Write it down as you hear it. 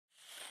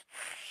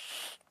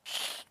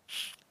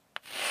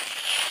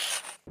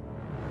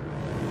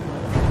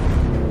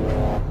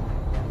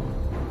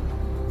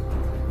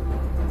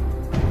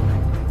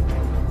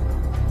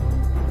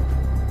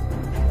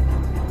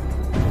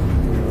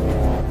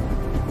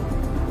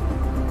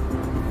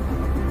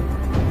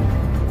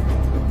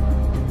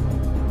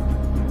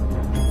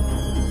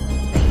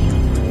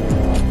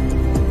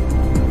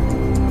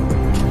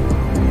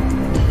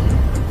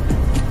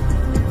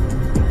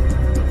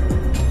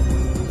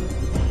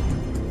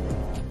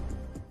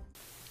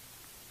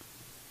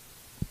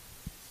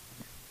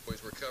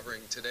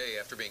today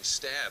after being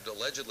stabbed,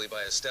 allegedly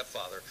by his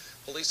stepfather.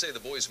 Police say the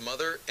boy's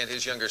mother and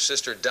his younger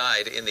sister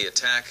died in the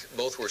attack.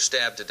 Both were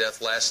stabbed to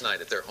death last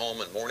night at their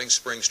home in Morning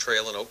Springs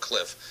Trail in Oak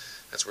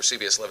Cliff. That's where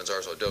CBS 11's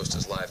Arzo Dost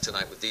is live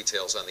tonight with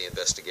details on the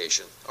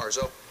investigation.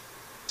 Arzo?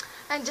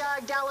 And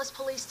Doug, Dallas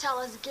police tell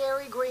us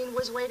Gary Greene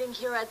was waiting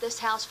here at this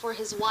house for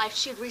his wife.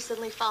 She'd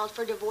recently filed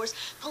for divorce.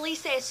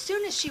 Police say as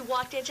soon as she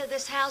walked into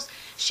this house,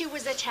 she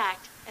was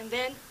attacked. And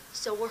then,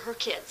 so were her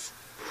kids.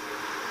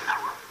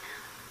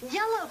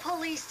 Yellow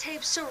police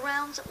tape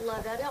surrounds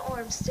Lavetta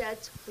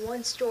Armstead's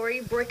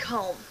one-story brick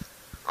home.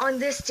 On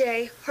this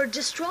day, her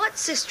distraught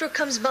sister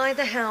comes by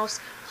the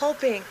house,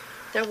 hoping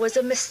there was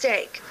a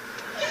mistake.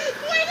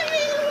 Wait a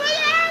minute, what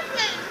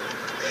happened?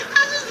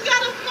 I just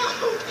got a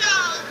phone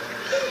call.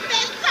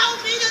 They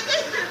told me that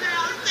they were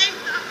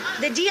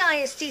downstairs. The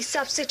DISD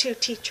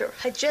substitute teacher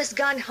had just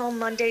gone home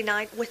Monday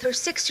night with her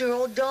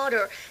 6-year-old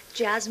daughter,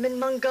 Jasmine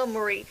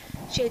Montgomery.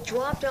 She had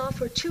dropped off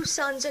her 2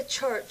 sons at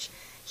church.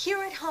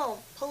 Here at home,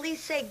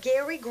 police say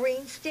Gary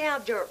Greene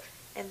stabbed her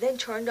and then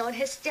turned on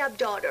his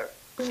stepdaughter.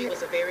 She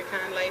was a very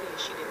kind lady and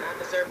she did not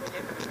deserve what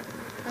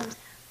happened.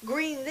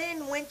 Greene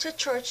then went to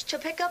church to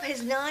pick up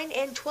his 9-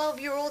 and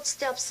 12-year-old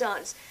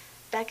stepsons.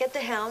 Back at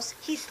the house,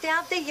 he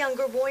stabbed the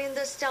younger boy in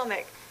the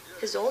stomach.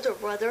 His older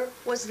brother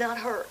was not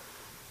hurt.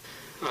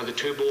 The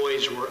 2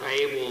 boys were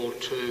able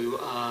to,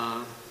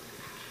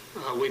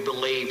 we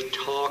believe,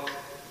 talk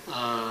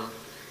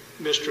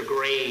Mr.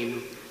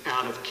 Greene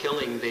out of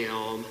killing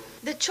them.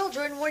 The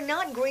children were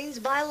not Greene's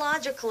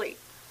biologically.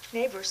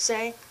 Neighbors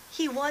say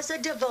he was a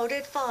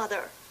devoted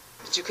father.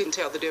 But you couldn't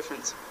tell the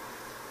difference.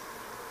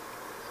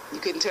 You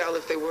couldn't tell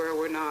if they were or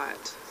were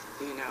not.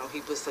 You know,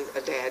 he was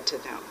a dad to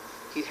them.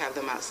 He'd have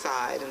them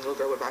outside, and the little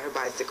girl would ride her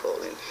bicycle,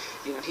 and,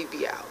 you know, he'd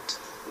be out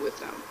with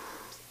them.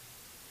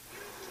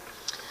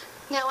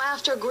 Now,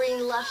 after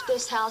Greene left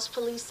this house,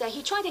 police say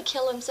he tried to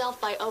kill himself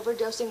by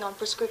overdosing on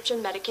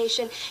prescription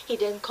medication. He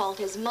then called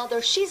his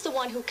mother. She's the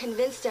one who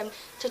convinced him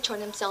to turn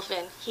himself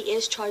in. He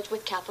is charged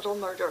with capital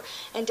murder.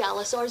 In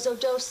Dallas, Arzo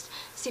Dost,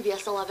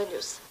 CBS 11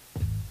 News.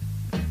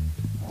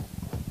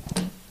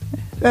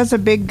 That's a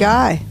big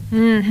guy.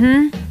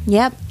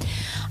 Yep.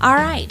 All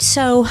right.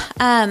 So,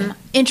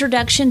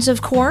 introductions,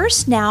 of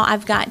course. Now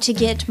I've got to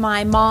get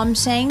my mom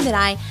saying that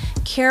I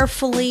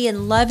carefully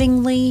and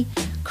lovingly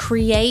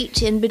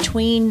create in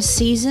between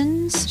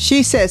seasons.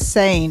 She says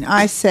saying.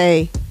 I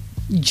say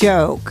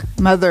joke.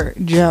 Mother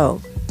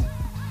joke.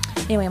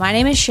 Anyway, my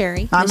name is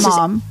Sherry. I'm this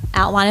Mom. Is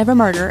Outline of a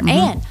Murder.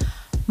 And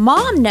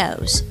Mom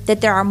knows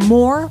that there are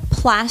more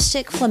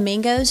plastic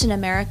flamingos in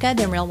America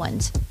than real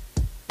ones.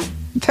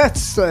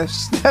 That's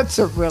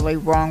a really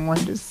wrong one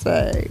to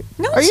say.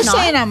 No, Are it's you not.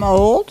 saying I'm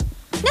old?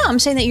 No, I'm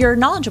saying that you're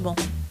knowledgeable.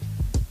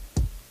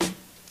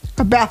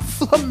 About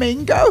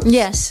flamingos?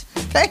 Yes.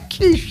 Thank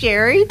you,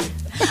 Sherry.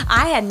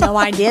 I had no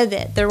idea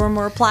that there were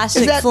more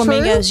plastic Is that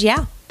flamingos. true?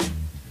 Yeah.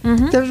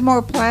 There's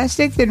more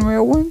plastic than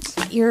real ones?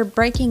 You're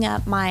breaking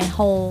up my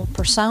whole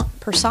persona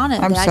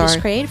I'm that I just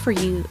sorry. created for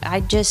you. I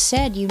just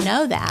said you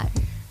know that.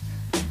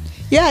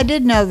 Yeah, I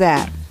did know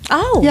that.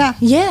 Oh. Yeah.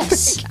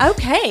 Yes.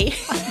 Okay.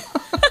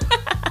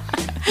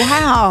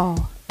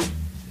 Wow.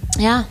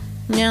 Yeah.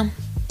 Yeah.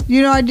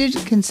 You know, I did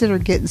consider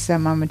getting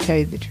some, I'm going to tell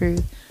you the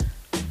truth.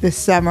 This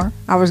summer,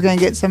 I was going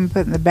to get some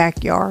put in the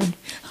backyard.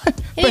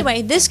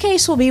 Anyway, this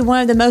case will be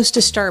one of the most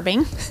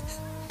disturbing.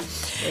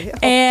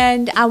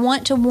 And I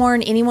want to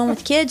warn anyone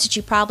with kids that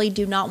you probably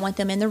do not want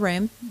them in the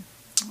room.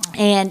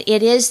 And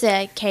it is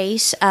the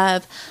case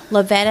of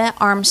Lavetta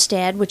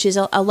Armstead, which is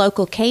a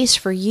local case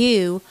for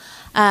you,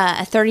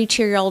 a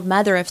 32-year-old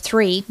mother of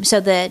 3. So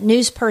the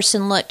news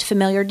person looked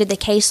familiar. Did the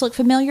case look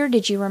familiar?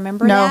 Did you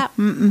remember that?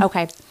 Mm-mm.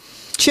 Okay.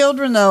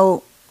 Children,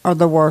 though, are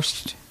the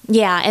worst.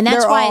 Yeah, and that's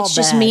They're why all it's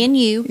just bad. me and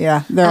you.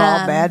 Yeah, they're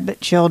all bad,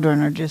 but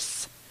children are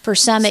just For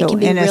some, it so can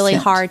be really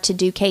innocent. hard to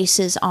do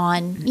cases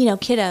on,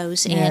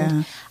 kiddos.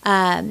 Yeah.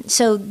 And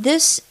so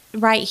this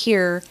right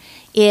here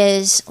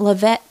is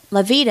Lavetta,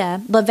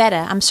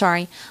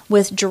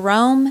 with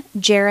Jerome,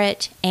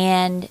 Jarrett,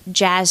 and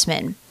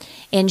Jasmine.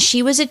 And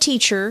she was a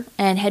teacher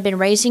and had been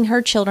raising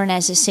her children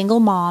as a single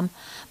mom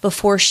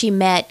before she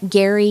met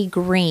Gary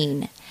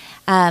Greene.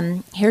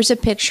 Here's a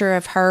picture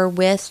of her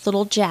with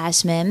little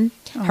Jasmine,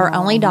 her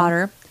only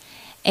daughter.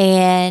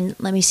 And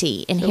let me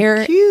see. And So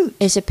here cute.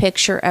 is a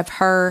picture of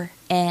her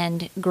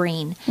and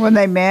Greene. when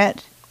they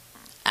met.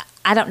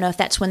 I don't know if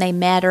that's when they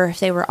met or if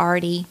they were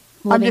already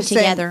living just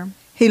together. saying,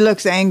 he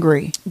looks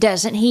angry.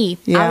 Doesn't he?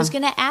 Yeah. I was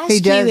going to ask He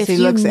you does. if He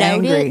you looks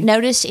angry.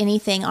 noticed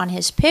anything on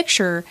his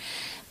picture,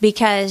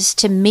 because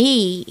to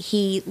me,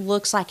 he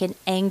looks like an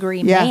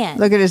angry Yeah, man.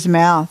 look at his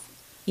mouth.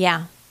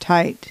 Yeah.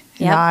 Tight.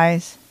 His Yep.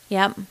 eyes.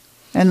 Yep.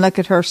 And look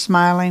at her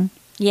smiling.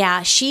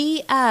 Yeah,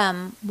 she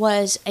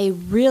was a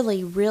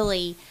really,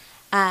 really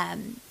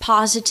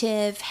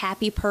positive,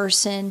 happy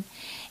person.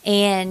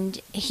 And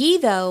he,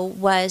 though,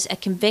 was a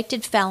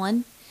convicted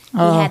felon. He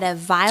had a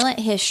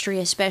violent history,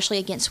 especially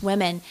against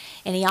women.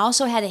 And he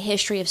also had a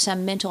history of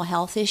some mental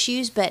health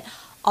issues. But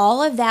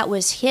all of that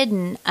was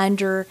hidden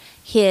under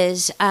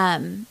his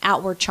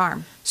outward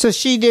charm. So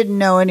she didn't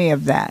know any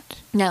of that.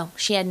 No,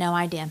 she had no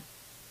idea.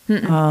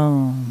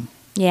 Oh.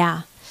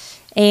 Yeah.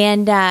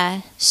 And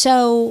Lavetta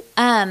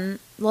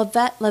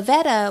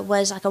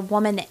was like a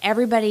woman that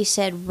everybody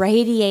said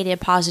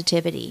radiated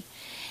positivity.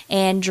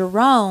 And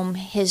Jerome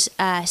said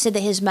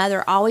that his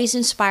mother always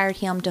inspired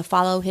him to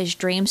follow his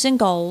dreams and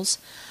goals,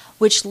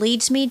 which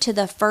leads me to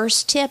the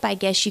first tip, I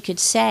guess you could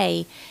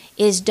say,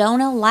 is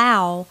don't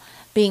allow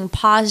being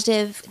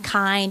positive,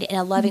 kind, and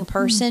a loving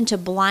person to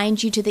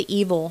blind you to the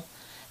evil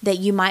that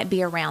you might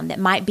be around, that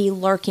might be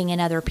lurking in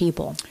other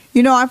people.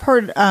 You know, I've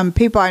heard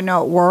people I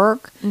know at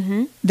work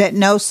that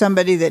know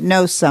somebody,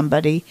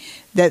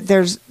 that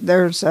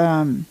there's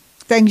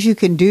things you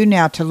can do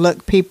now to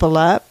look people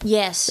up.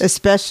 Yes.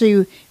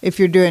 Especially if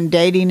you're doing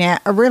dating or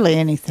really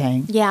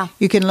anything. Yeah.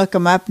 You can look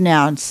them up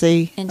now and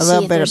see And a see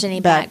little if bit there's of any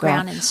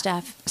background and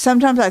stuff.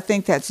 Sometimes I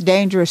think that's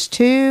dangerous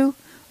too.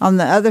 On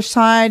the other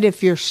side,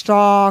 if you're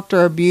stalked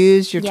or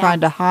abused, you're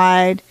trying to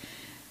hide.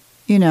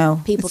 You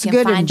know, People it's can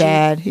good find and you.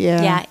 bad.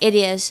 Yeah. Yeah, it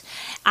is.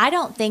 I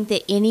don't think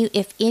that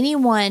if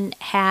anyone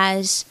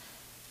has,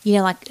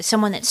 like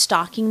someone that's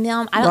stalking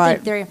them, I don't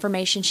think their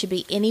information should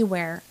be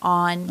anywhere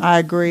on I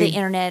agree. the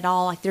internet at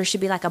all. Like there should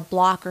be like a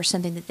block or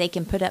something that they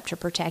can put up to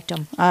protect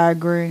them. I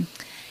agree.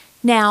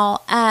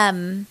 Now,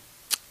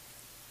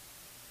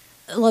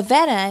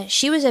 Lavetta,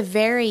 she was a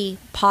very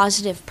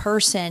positive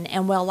person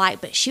and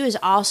well-liked, but she was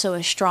also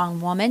a strong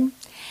woman.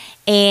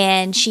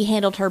 And she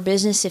handled her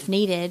business if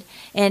needed.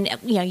 And,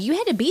 you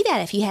had to be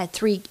that if you had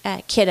 3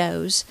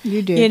 kiddos.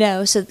 You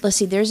did. So let's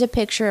see, there's a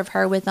picture of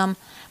her with them.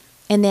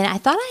 And then I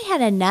thought I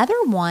had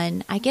another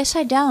one. I guess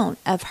I don't,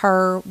 of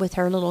her with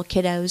her little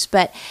kiddos.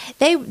 But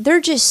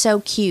they're just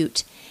so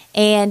cute.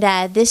 And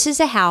this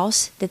is a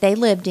house that they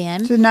lived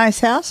in. It's a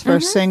nice house for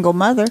a single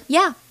mother.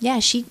 Yeah.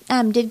 She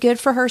did good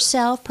for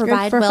herself,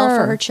 provide well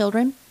for her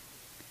children.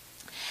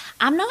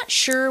 I'm not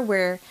sure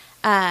where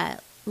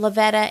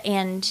Lavetta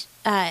and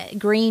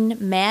Greene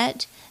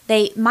met.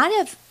 They might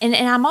have, and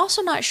I'm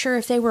also not sure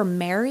if they were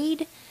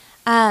married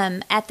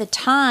at the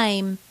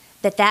time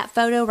that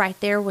photo right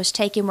there was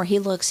taken where he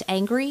looks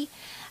angry.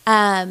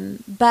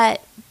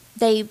 But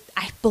they,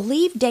 I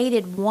believe,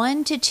 dated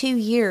 1 to 2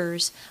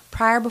 years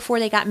before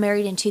they got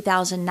married in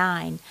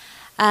 2009.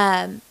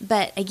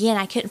 But again,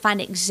 I couldn't find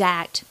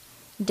exact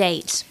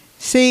dates.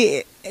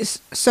 See,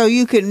 so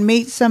you can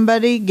meet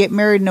somebody, get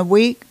married in a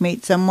week,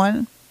 meet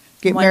someone,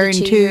 get 1 to married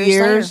in 2 2 years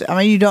years. later. I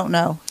mean, you don't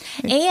know.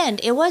 And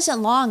it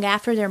wasn't long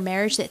after their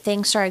marriage that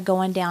things started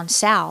going down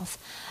south.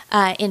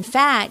 In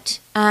fact,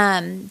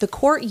 the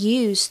court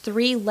used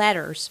 3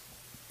 letters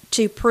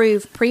to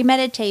prove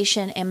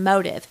premeditation and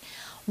motive.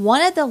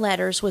 One of the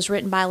letters was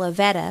written by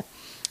Lavetta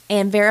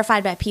and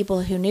verified by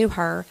people who knew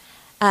her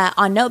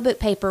on notebook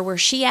paper, where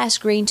she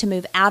asked Greene to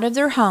move out of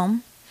their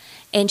home.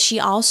 And she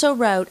also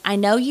wrote, "I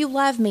know you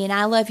love me and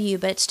I love you,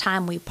 but it's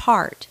time we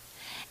part."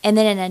 And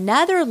then in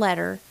another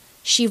letter,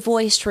 she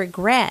voiced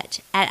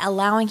regret at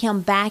allowing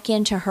him back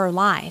into her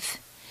life.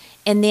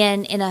 And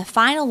then in a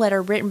final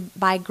letter written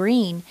by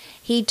Greene,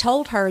 he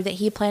told her that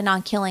he planned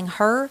on killing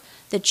her,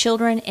 the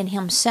children, and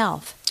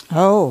himself.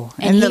 Oh,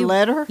 and the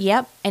letter?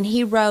 Yep. And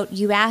he wrote,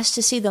 "You asked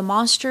to see the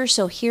monster,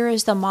 so here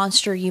is the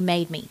monster you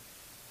made me."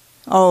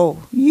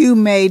 Oh, you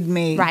made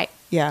me. Right.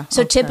 Yeah.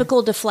 So okay.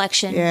 typical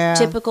deflection. Yeah.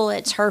 Typical,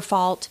 it's her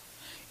fault.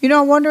 You know,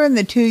 I wonder in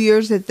the 2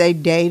 years that they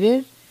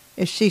dated,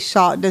 if she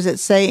saw, does it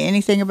say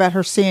anything about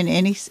her seeing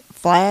any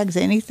flags,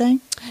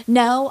 anything?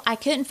 No, I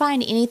couldn't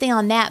find anything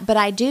on that, but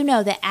I do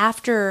know that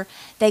after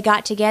they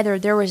got together,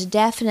 there was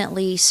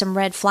definitely some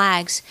red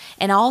flags.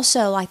 And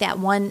also, like that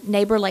one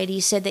neighbor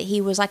lady said that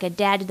he was like a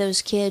dad to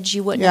those kids.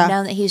 You wouldn't have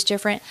known that he's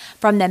different.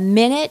 From the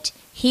minute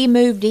he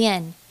moved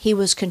in, he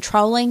was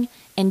controlling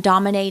and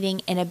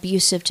dominating and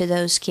abusive to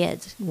those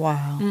kids.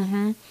 Wow.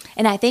 Mm-hmm.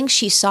 And I think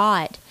she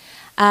saw it.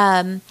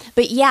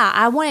 But yeah,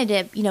 I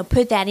wanted to,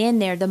 put that in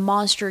there. The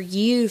monster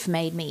you've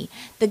made me.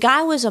 The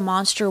guy was a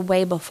monster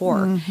way before.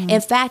 Mm-hmm. In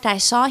fact, I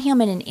saw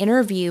him in an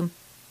interview.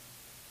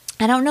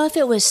 I don't know if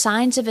it was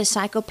Signs of a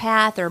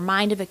Psychopath or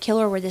Mind of a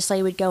Killer, where this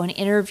lady would go and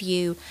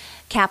interview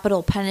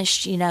capital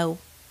punished,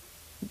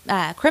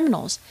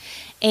 criminals.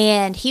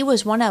 And he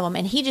was one of them.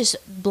 And he just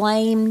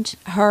blamed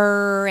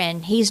her,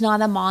 and he's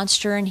not a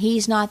monster, and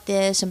he's not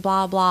this, and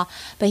blah, blah.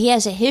 But he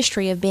has a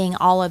history of being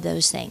all of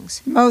those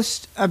things.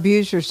 Most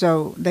abusers,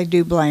 though, they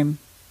do blame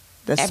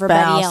the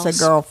Everybody spouse, else.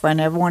 the girlfriend,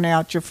 everyone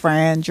else, your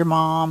friends, your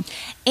mom.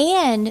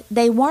 And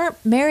they weren't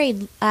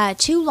married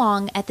too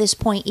long at this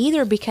point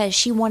either, because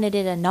she wanted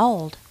it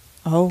annulled.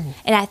 Oh.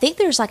 And I think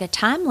there's like a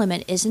time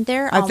limit, isn't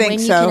there, on when you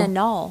so. can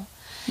annul?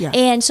 Yeah.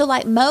 And so,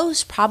 like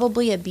most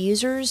probably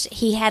abusers,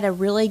 he had a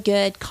really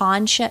good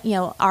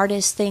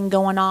artist thing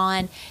going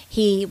on.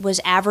 He was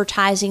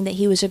advertising that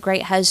he was a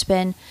great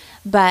husband,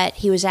 but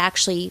he was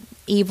actually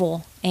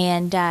evil.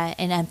 And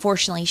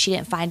unfortunately, she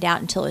didn't find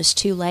out until it was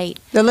too late.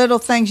 The little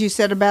things you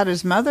said about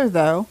his mother,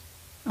 though,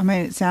 I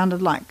mean, it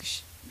sounded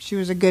like she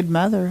was a good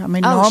mother. I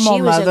mean, Oh, normal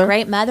she was mother a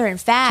great mother. In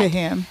fact, to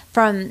him.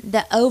 from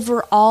the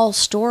overall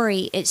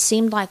story, it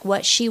seemed like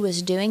what she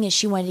was doing is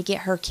she wanted to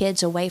get her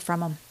kids away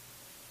from him.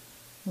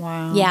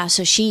 Wow. Yeah,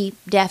 so she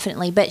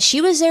definitely, but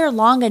she was there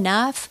long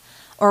enough,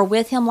 or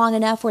with him long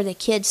enough, where the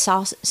kids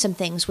saw some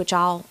things, which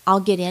I'll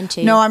get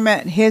into. No, I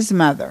meant his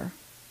mother.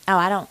 Oh,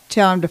 I don't.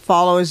 Tell him to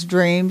follow his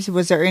dreams.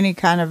 Was there any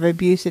kind of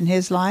abuse in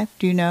his life?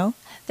 Do you know?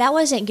 That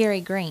wasn't Gary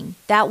Greene.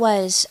 That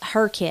was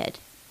her kid.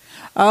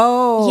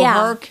 Oh,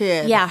 Yeah. her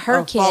kid. Yeah,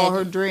 her kid. Follow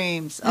her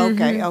dreams.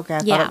 Okay, Mhm. okay.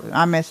 Yeah.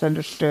 I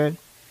misunderstood.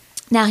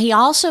 Now, he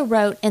also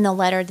wrote in the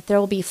letter that there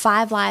will be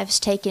 5 lives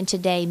taken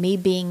today, me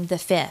being the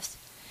 5th.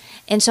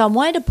 And so I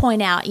wanted to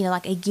point out,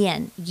 like,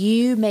 again,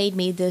 you made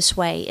me this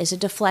way is a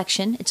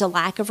deflection. It's a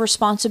lack of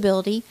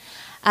responsibility.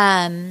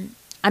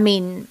 I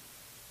mean,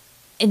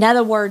 in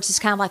other words, it's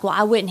kind of like, well,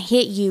 I wouldn't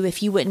hit you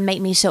if you wouldn't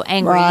make me so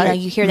angry. Right.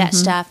 You hear that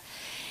stuff.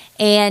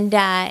 And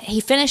he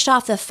finished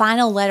off the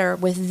final letter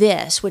with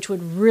this, which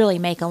would really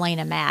make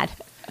Elena mad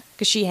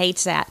because she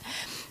hates that.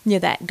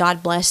 That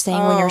God bless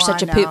thing when you're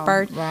such a poop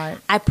bird. Right.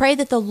 I pray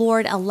that the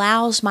Lord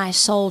allows my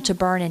soul to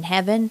burn in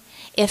heaven.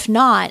 If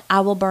not, I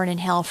will burn in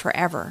hell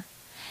forever.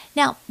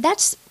 Now,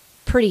 that's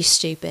pretty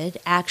stupid,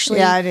 actually.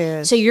 Yeah, it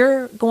is. So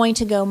you're going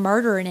to go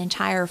murder an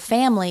entire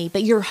family,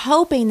 but you're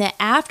hoping that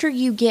after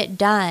you get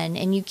done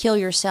and you kill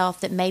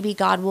yourself, that maybe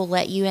God will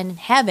let you in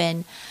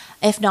heaven.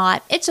 If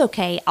not, it's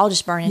okay. I'll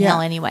just burn in hell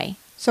anyway.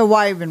 So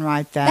why even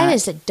write that? That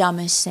is the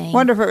dumbest thing.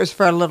 Wonder if it was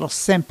for a little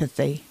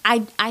sympathy.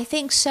 I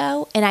think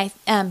so. And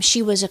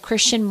she was a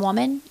Christian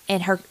woman,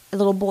 and her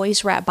little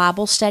boys were at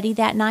Bible study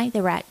that night.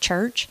 They were at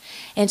church.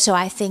 And so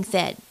I think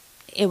that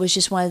it was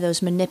just one of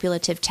those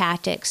manipulative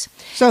tactics.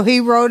 So he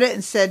wrote it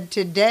and said,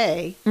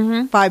 today,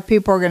 5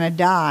 people are going to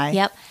die.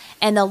 Yep.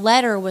 And the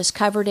letter was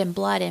covered in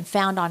blood and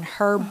found on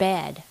her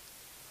bed.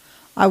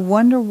 I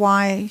wonder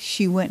why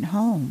she went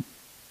home.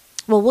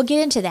 Well, we'll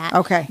get into that.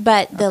 Okay.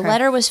 But the Okay.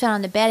 letter was found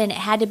on the bed, and it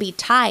had to be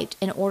typed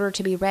in order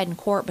to be read in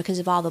court because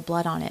of all the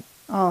blood on it.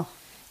 Oh.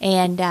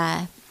 And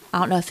I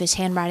don't know if his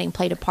handwriting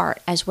played a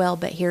part as well,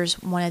 but here's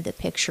one of the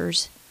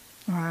pictures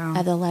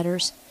of the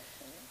letters.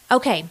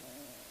 Okay.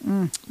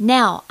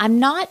 Now, I'm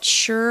not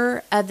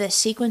sure of the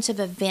sequence of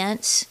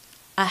events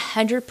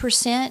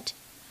 100%.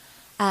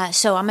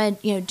 So I'm going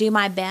to do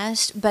my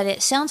best, but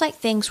it sounds like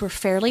things were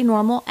fairly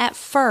normal at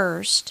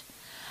first.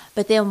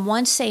 But then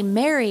once they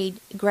married,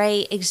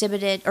 Greene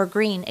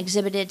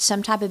exhibited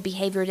some type of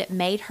behavior that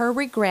made her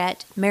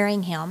regret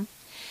marrying him.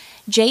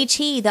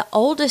 JT, the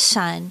oldest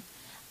son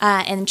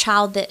and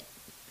child that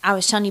I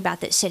was telling you about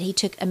that said he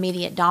took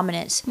immediate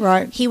dominance,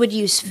 Right. he would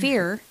use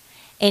fear,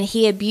 and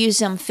he abused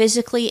them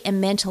physically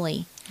and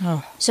mentally.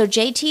 Oh. So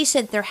JT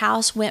said their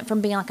house went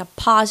from being like a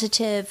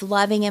positive,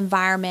 loving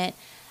environment,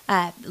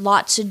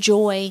 lots of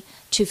joy,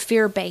 to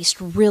fear-based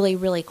really,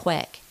 really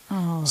quick.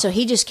 Oh. So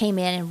he just came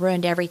in and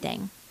ruined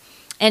everything.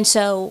 And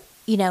so,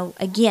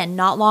 again,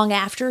 not long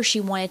after, she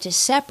wanted to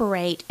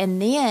separate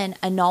and then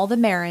annul the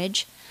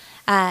marriage.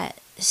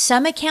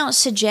 Some accounts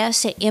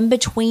suggest that in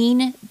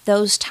between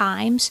those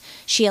times,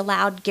 she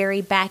allowed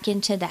Gary back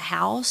into the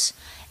house,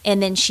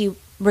 and then she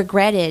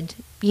regretted,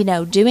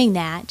 doing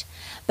that.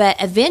 But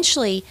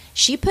eventually,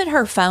 she put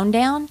her phone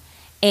down,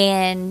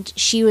 and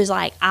she was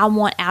like, I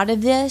want out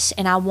of this,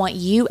 and I want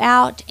you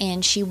out,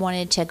 and she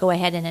wanted to go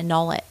ahead and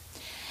annul it.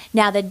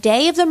 Now, the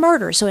day of the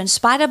murder, so in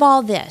spite of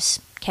all this,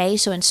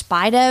 so in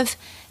spite of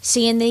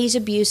seeing these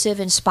abusive,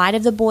 in spite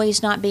of the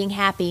boys not being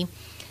happy,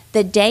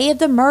 the day of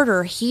the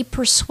murder, he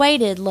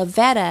persuaded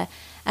Lavetta,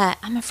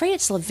 I'm afraid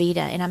it's Levita,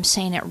 and I'm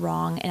saying it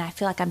wrong, and I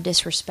feel like I'm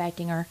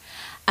disrespecting her.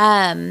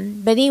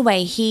 But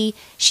anyway,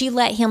 she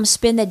let him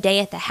spend the day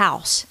at the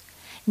house.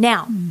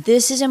 Now,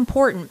 this is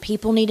important.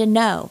 People need to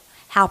know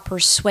how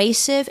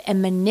persuasive and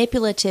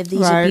manipulative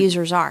these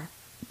abusers are.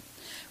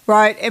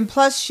 Right, and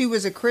plus she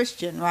was a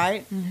Christian,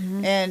 right?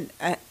 And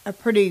a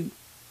pretty,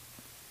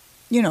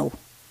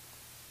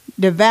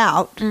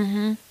 devout.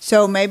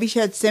 So maybe she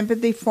had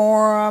sympathy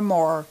for him,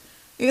 or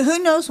who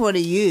knows what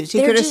he used. He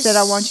They're could have just said,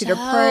 I want you to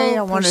pray.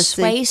 I want to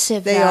see.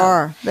 persuasive, They though.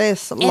 are. They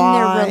And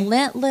lie. they're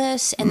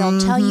relentless, and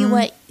they'll tell you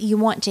what you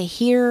want to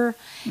hear.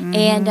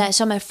 And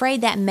so I'm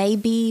afraid that may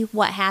be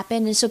what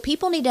happened. And so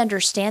people need to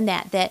understand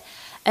that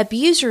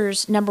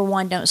abusers, number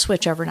one, don't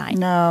switch overnight.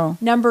 No.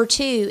 Number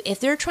two, if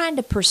they're trying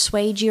to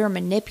persuade you or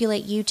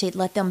manipulate you to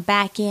let them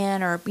back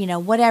in, or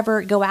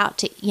whatever, go out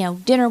to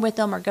dinner with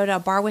them or go to a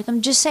bar with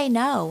them, just say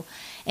no.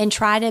 And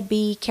try to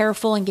be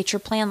careful and get your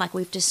plan like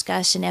we've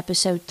discussed in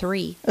episode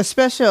 3.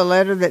 Especially a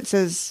letter that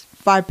says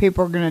 5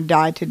 people are going to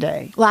die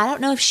today. Well, I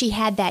don't know if she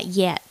had that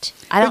yet.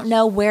 I don't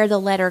know where the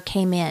letter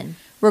came in.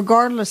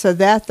 Regardless of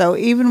that, though,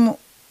 even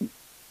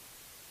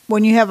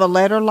when you have a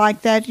letter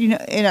like that, in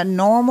a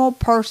normal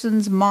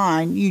person's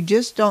mind, you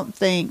just don't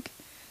think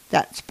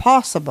that's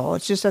possible.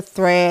 It's just a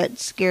threat,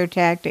 scare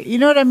tactic. You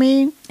know what I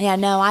mean? Yeah,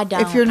 no, I don't.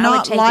 If you're I would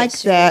not take it like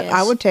that, I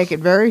serious. would take it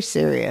very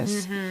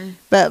serious.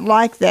 But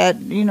like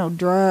that,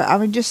 drug. I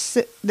mean,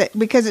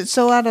 because it's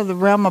so out of the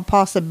realm of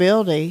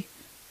possibility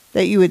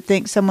that you would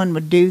think someone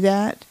would do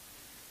that.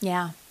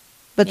 Yeah.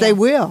 But Yeah. they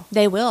will.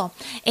 They will.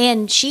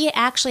 And she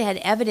actually had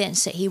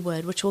evidence that he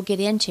would, which we'll get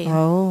into.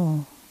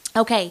 Oh.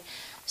 Okay,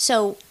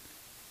 so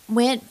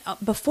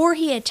before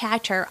he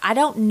attacked her, I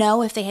don't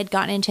know if they had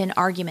gotten into an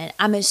argument.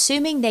 I'm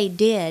assuming they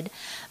did,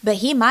 but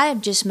he might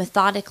have just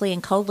methodically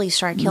and coldly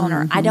started killing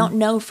her. I don't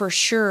know for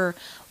sure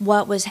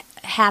what was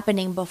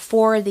happening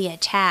before the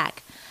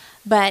attack,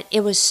 but it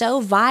was so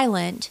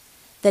violent,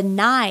 the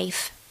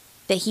knife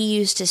that he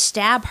used to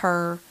stab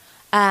her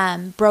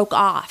broke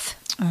off.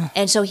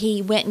 And so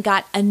he went and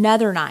got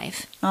another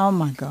knife. Oh,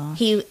 my gosh.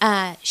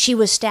 She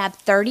was stabbed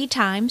 30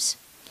 times.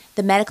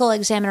 The medical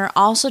examiner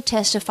also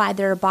testified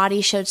that her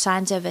body showed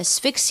signs of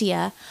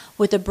asphyxia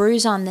with a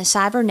bruise on the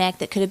side of her neck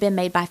that could have been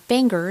made by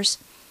fingers.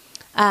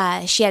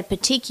 She had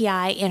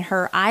petechiae in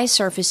her eye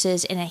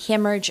surfaces and a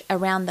hemorrhage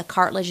around the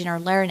cartilage in her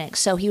larynx.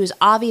 So he was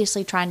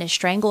obviously trying to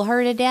strangle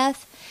her to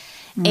death,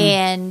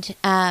 and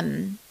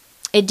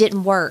it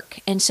didn't work.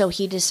 And so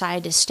he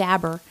decided to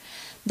stab her.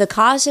 The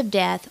cause of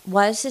death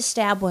was the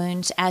stab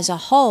wounds as a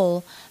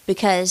whole,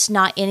 because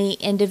not any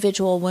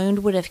individual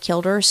wound would have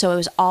killed her, so it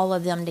was all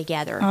of them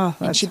together. Oh,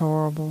 and that's she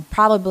horrible.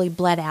 probably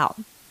bled out.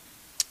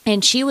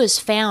 And she was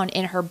found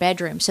in her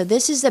bedroom. So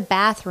this is the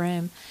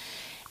bathroom.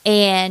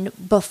 And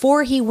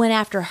before he went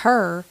after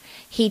her,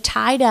 he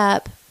tied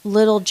up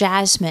little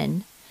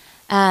Jasmine.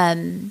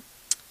 And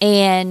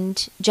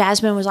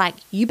Jasmine was like,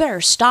 "You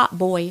better stop,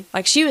 boy."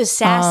 Like, she was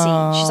sassy.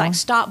 Oh. She's like,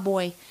 "Stop,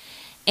 boy."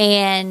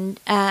 And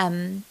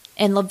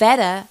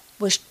Lavetta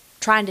was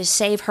trying to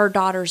save her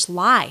daughter's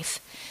life.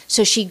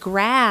 So she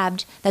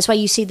grabbed, that's why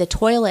you see the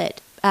toilet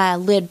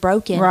lid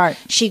broken. Right.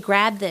 She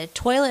grabbed the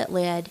toilet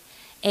lid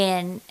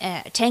and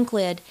tank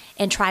lid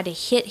and tried to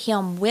hit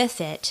him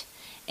with it.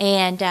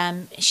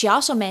 And she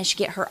also managed to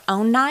get her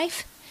own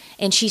knife,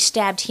 and she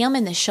stabbed him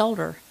in the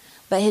shoulder.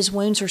 But his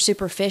wounds were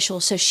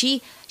superficial. So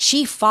she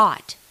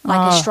fought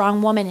like a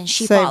strong woman, and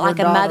she Save fought her like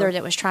a daughter. mother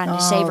that was trying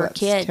to save her that's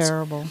kids.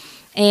 terrible.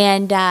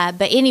 And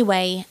but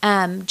anyway,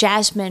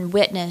 Jasmine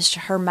witnessed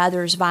her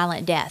mother's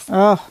violent death.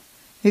 Oh,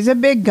 he's a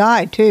big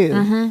guy,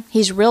 too.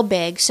 He's real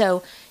big.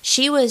 So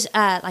she was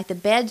like, the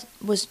bed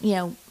was,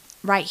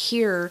 right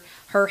here.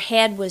 Her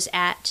head was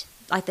at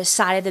like the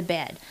side of the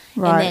bed.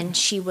 Right. And then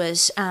she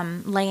was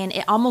laying,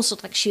 it almost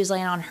looked like she was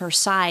laying on her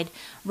side,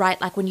 right?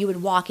 Like when you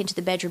would walk into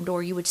the bedroom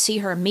door, you would see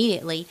her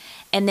immediately.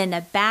 And then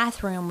the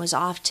bathroom was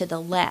off to the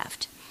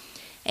left.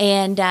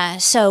 And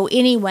so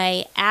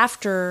anyway,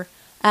 after,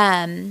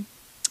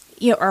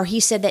 or he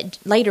said that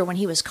later when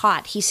he was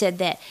caught, he said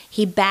that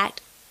he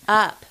backed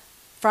up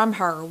from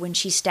her when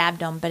she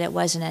stabbed him, but it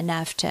wasn't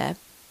enough to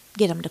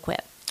get him to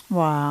quit.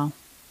 Wow.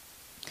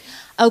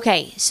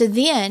 Okay, so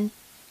then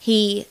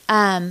he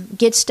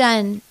gets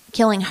done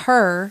killing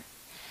her,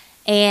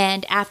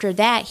 and after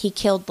that he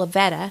killed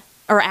Lavetta,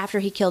 or after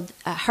he killed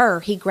her,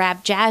 he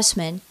grabbed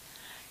Jasmine,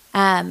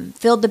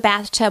 filled the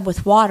bathtub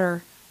with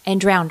water, and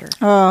drowned her.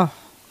 Oh,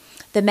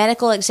 The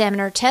medical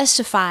examiner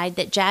testified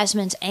that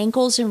Jasmine's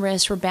ankles and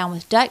wrists were bound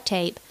with duct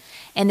tape,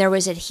 and there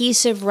was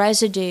adhesive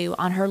residue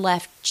on her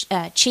left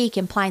cheek,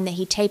 implying that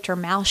he taped her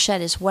mouth shut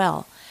as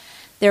well.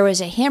 There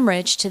was a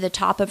hemorrhage to the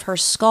top of her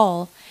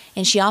skull,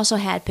 and she also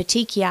had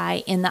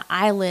petechiae in the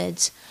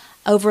eyelids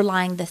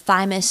overlying the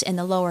thymus and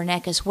the lower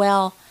neck as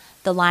well,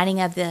 the lining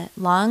of the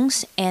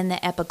lungs, and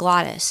the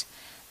epiglottis.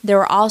 There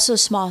were also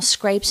small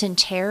scrapes and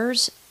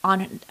tears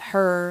on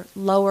her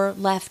lower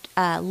left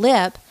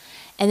lip,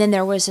 and then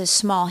there was a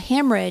small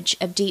hemorrhage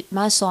of deep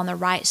muscle on the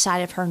right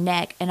side of her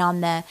neck and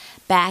on the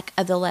back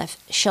of the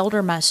left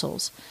shoulder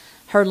muscles.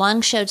 Her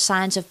lungs showed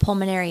signs of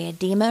pulmonary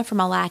edema from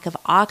a lack of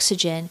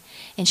oxygen,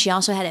 and she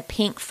also had a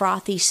pink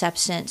frothy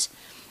substance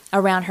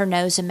around her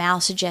nose and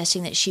mouth,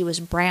 suggesting that she was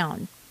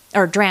drowned.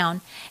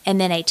 And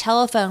then a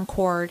telephone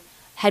cord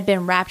had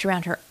been wrapped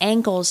around her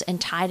ankles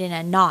and tied in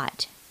a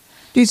knot.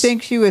 do you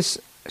think she was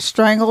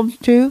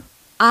strangled, too?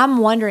 I'm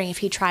wondering if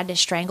he tried to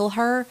strangle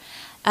her.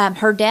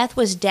 Her death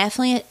was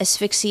definitely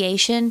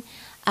asphyxiation,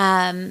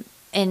 and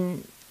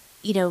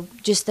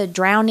just the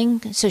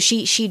drowning. So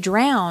she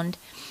drowned,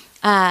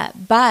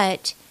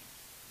 but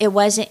it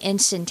wasn't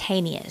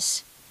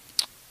instantaneous.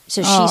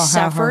 So she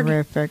suffered. How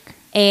horrific.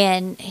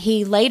 And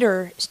he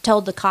later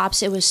told the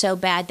cops it was so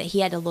bad that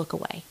he had to look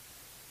away.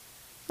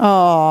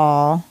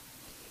 Oh,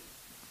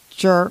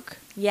 jerk.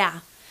 Yeah.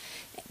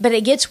 But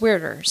it gets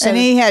weirder. So, And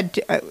he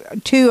had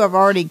two I've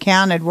already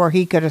counted where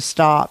he could have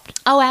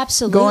stopped. oh,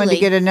 absolutely. Going to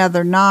get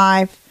another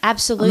knife.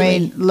 Absolutely. I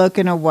mean,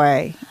 looking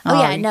away. Oh,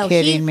 yeah, are you no.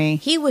 kidding me?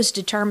 He was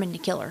determined to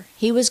kill her.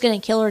 He was going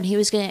to kill her, and he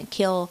was going to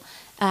kill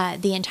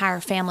the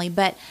entire family.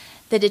 But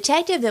the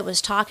detective that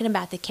was talking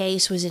about the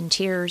case was in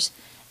tears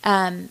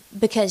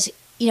because,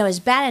 it's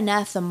bad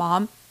enough the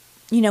mom,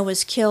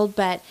 was killed,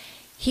 but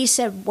he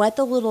said what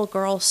the little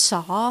girl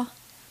saw,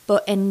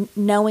 and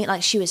knowing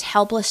like she was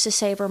helpless to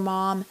save her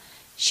mom,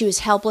 she was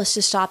helpless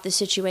to stop the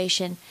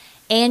situation,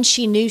 and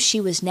she knew she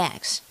was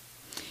next.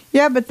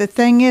 Yeah, but the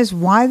thing is,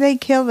 why they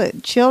kill the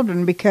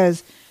children?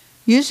 Because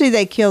usually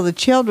they kill the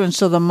children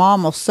so the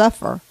mom will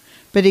suffer.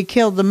 But he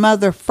killed the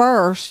mother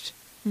first,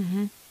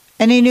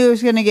 And he knew he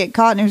was going to get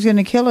caught and he was going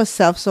to kill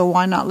himself, so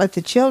why not let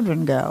the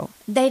children go?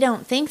 They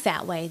don't think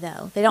that way,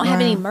 though. They don't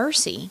have any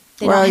mercy.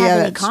 They Well, don't have yeah,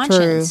 any that's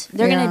conscience. true.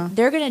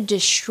 They're gonna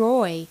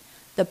destroy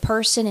the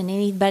person and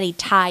anybody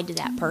tied to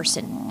that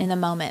person in the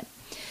moment.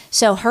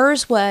 So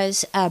hers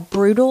was a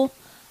brutal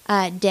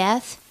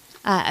death,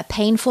 a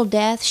painful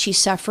death. She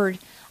suffered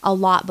a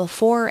lot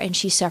before, and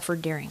she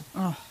suffered during.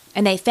 Oh.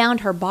 And they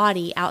found her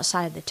body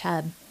outside of the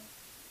tub.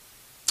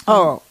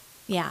 Oh.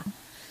 Yeah.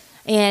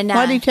 And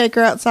Why did he take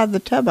her outside the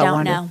tub, I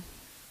wonder?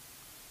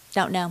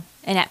 Don't know.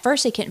 And at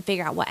first they couldn't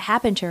figure out what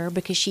happened to her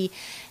because she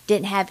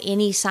didn't have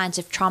any signs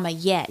of trauma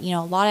yet. You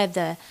know, a lot of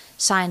the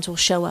signs will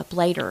show up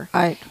later.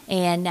 Right.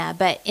 And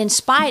but in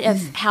spite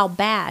of how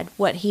bad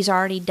what he's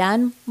already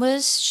done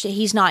was,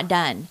 he's not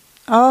done.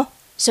 Oh.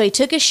 So he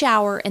took a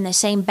shower in the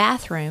same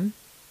bathroom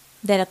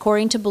that,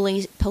 according to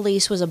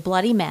police, was a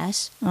bloody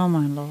mess. Oh,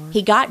 my Lord.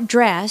 He got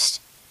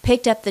dressed,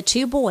 picked up the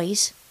two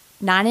boys,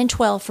 9 and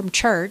 12, from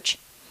church.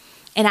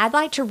 And I'd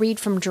like to read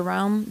from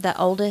Jerome, the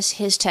oldest,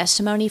 his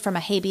testimony from a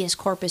habeas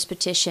corpus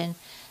petition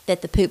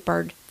that the Poop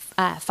Bird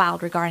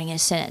filed regarding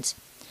his sentence.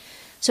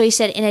 So he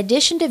said, in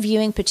addition to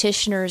viewing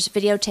petitioner's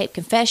videotape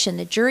confession,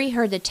 the jury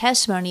heard the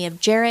testimony of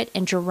Jarrett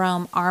and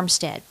Jerome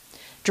Armstead.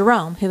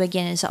 Jerome, who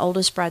again is the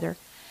oldest brother,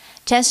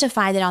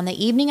 testified that on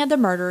the evening of the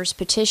murders,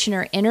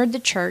 petitioner entered the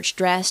church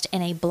dressed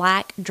in a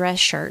black dress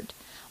shirt,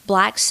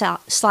 black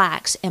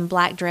slacks, and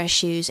black dress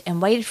shoes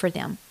and waited for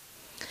them.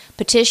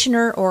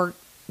 Petitioner, or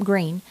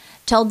Greene,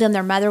 told them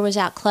their mother was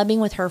out clubbing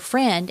with her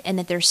friend and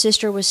that their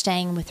sister was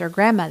staying with their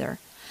grandmother.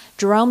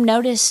 Jerome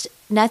noticed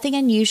nothing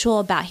unusual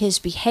about his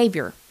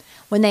behavior.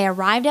 When they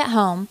arrived at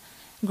home,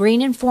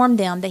 Greene informed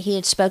them that he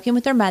had spoken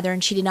with their mother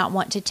and she did not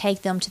want to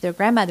take them to their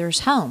grandmother's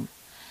home.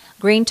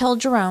 Greene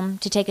told Jerome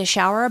to take a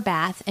shower or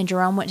bath, and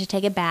Jerome went to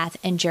take a bath,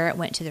 and Jarrett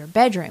went to their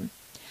bedroom.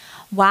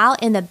 While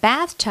in the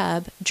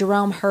bathtub,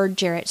 Jerome heard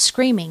Jarrett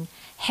screaming,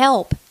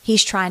 "Help,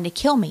 he's trying to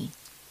kill me."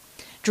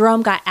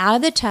 Jerome got out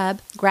of the tub,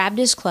 grabbed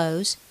his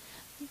clothes.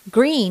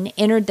 Greene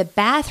entered the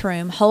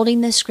bathroom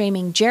holding the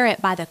screaming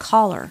Jarrett by the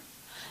collar.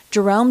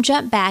 Jerome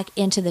jumped back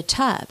into the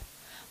tub.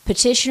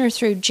 Petitioner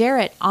threw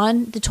Jarrett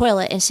on the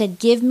toilet and said,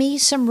 "Give me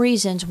some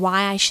reasons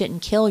why I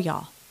shouldn't kill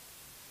y'all."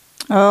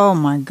 Oh,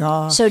 my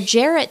gosh. So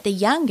Jarrett, the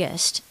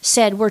youngest,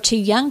 said, "We're too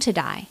young to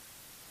die."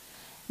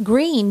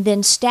 Greene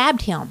then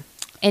stabbed him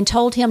and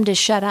told him to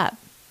shut up.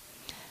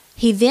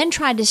 He then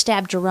tried to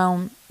stab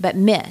Jerome but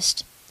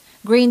missed.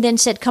 Greene then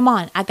said, "Come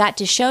on, I got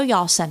to show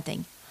y'all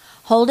something."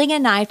 Holding a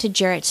knife to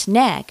Jarrett's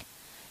neck,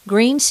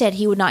 Greene said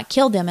he would not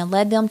kill them and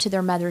led them to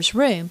their mother's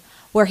room,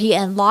 where he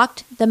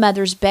unlocked the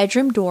mother's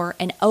bedroom door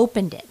and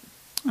opened it.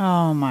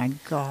 Oh, my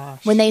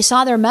gosh. When they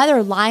saw their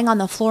mother lying on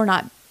the floor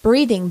not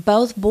breathing,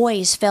 both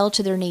boys fell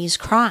to their knees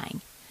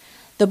crying.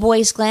 The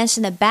boys glanced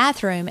in the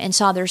bathroom and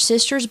saw their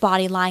sister's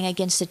body lying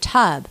against the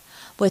tub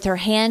with her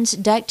hands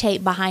duct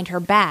taped behind her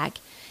back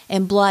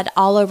and blood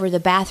all over the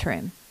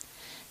bathroom.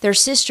 Their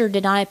sister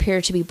did not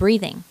appear to be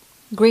breathing.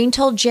 Greene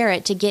told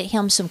Jarrett to get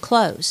him some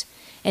clothes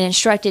and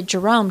instructed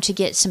Jerome to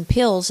get some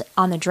pills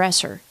on the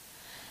dresser.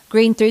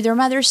 Greene threw their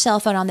mother's cell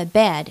phone on the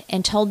bed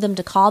and told them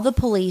to call the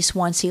police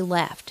once he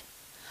left.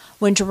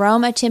 When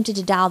Jerome attempted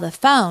to dial the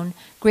phone,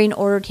 Greene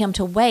ordered him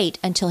to wait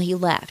until he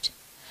left.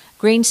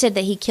 Greene said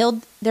that he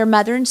killed their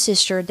mother and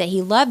sister, that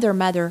he loved their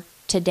mother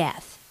to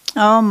death.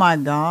 Oh, my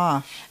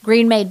gosh.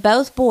 Greene made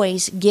both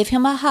boys give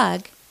him a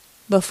hug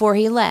before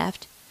he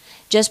left.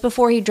 Just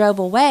before he drove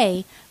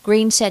away,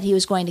 Greene said he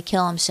was going to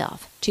kill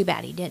himself. Too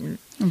bad he didn't.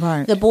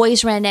 Right. The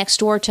boys ran next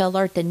door to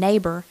alert the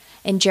neighbor,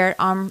 and Jarrett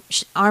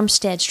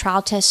Armstead's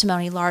trial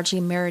testimony largely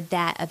mirrored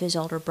that of his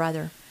older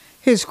brother.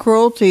 His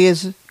cruelty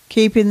is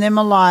keeping them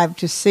alive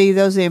to see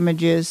those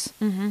images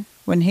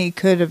when he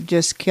could have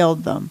just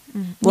killed them.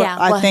 Well, Yeah,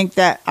 I think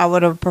that I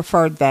would have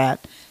preferred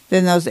that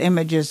than those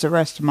images the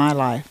rest of my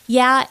life.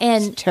 Yeah,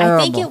 and It's terrible.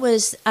 I think it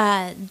was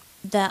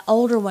the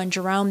older one,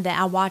 Jerome, that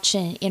I watched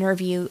in an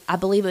interview. I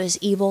believe it was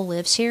Evil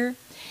Lives Here.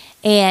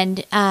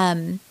 And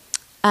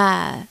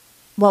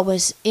what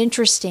was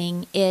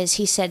interesting is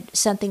he said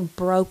something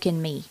broke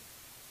in me.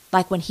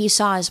 Like when he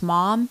saw his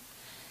mom,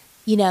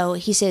 you know,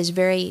 he says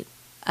very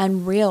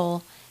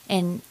unreal,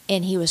 and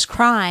he was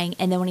crying.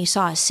 And then when he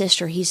saw his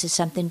sister, he said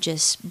something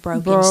just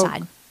broke.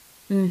 Inside.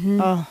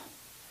 Oh.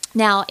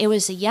 Now, it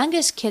was the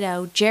youngest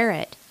kiddo,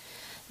 Jarrett,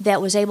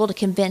 that was able to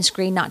convince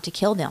Greene not to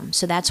kill them.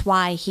 So that's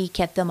why he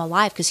kept them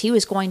alive, because he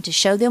was going to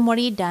show them what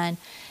he'd done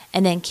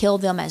and then kill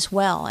them as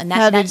well. And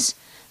that's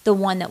the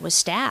one that was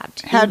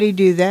stabbed. How did he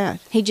do that?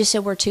 He just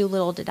said, "We're too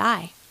little to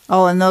die."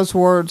 Oh, and those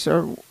words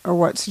are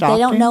what stopped him?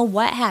 They don't know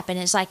what happened.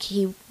 It's like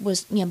he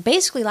was,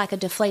 basically like a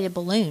deflated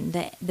balloon.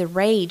 The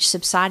rage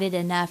subsided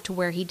enough to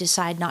where he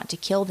decided not to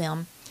kill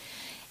them.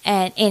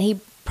 And he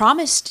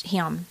promised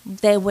him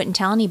they wouldn't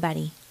tell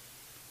anybody.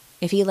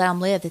 If he let them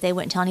live, that they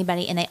wouldn't tell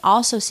anybody. And they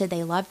also said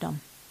they loved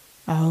him.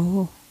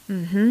 Oh.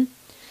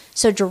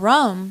 So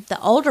Jerome,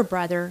 the older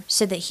brother,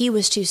 said that he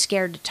was too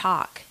scared to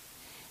talk.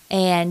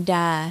 And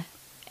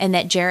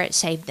that Jarrett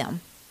saved them,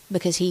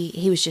 because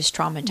he was just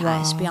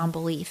traumatized beyond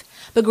belief.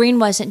 But Greene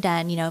wasn't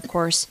done. Of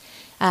course,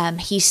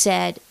 he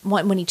said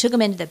when he took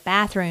them into the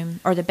bathroom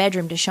or the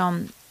bedroom to show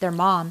them their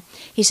mom,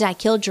 he said, "I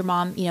killed your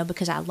mom,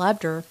 because I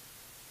loved her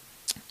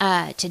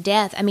to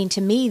death." I mean,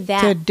 to me,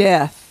 that To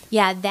death.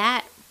 yeah,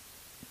 that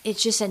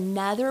it's just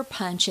another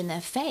punch in the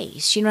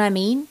face. You know what I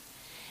mean?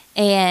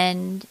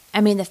 And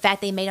I mean, the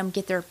fact they made them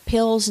get their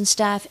pills and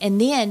stuff,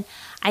 and then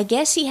I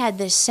guess he had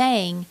this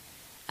saying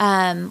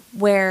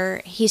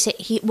where he said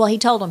he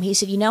told him, he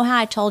said, "You know how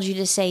I told you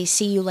to say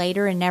see you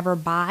later and never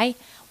bye?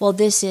 Well,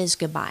 this is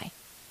goodbye."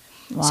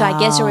 Wow. So I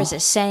guess there was a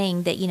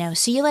saying that,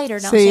 see you later,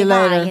 don't See say you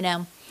bye,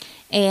 later.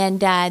 And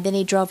then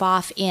he drove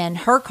off in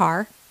her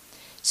car.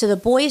 So the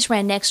boys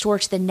ran next door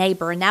to the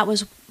neighbor, and that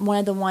was one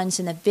of the ones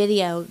in the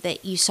video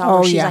that you saw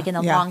where she's like in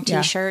the long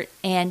T-shirt,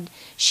 and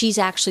she's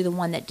actually the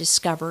one that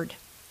discovered.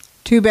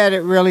 Too bad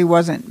it really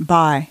wasn't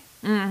bye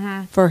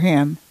for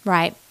him.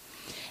 Right.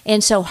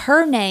 And so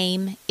her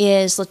name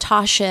is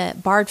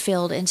Latasha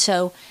Bardfield, and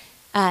so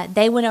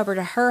they went over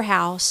to her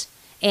house,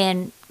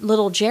 and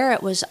little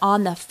Jarrett was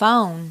on the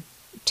phone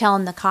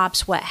telling the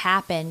cops what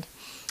happened.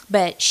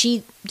 But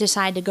she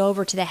decided to go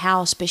over to the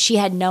house, but she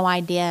had no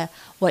idea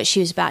what she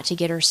was about to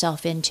get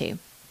herself into.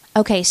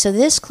 Okay, so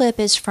this clip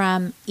is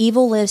from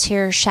Evil Lives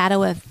Here,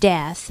 Shadow of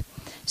Death.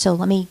 So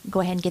let me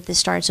go ahead and get this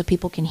started so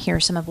people can hear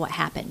some of what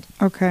happened.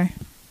 Okay.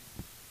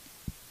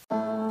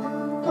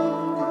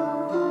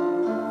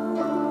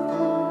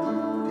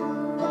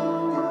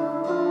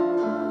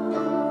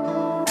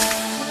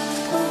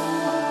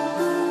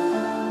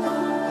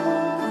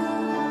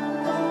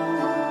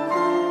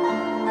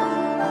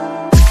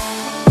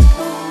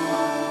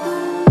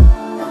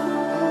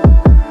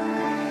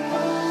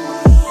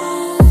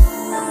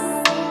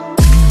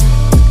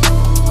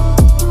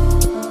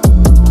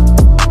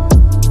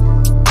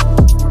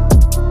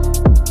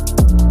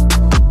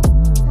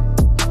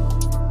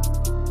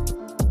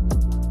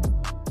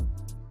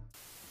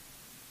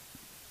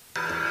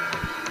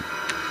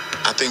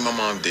 I think my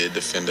mom did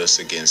defend us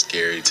against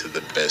Gary to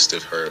the best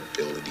of her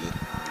ability,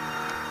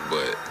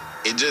 but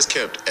it just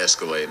kept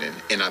escalating,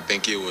 and I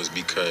think it was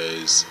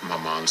because my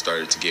mom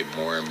started to get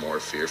more and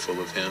more fearful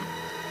of him.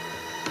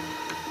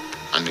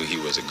 I knew he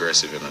was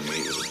aggressive and I knew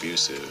he was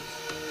abusive,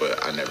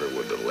 but I never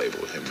would have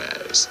labeled him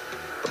as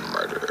a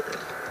murderer.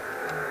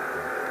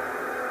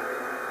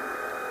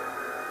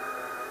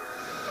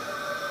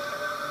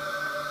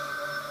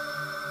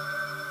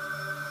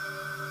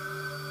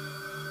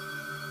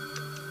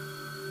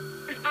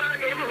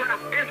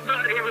 It's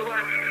blood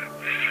everywhere.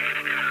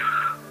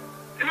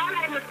 My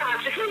name is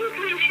Tasha. Can you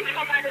please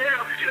come out of the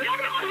house?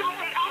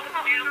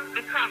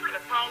 The cops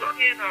have called the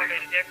kids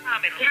already. They're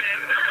coming.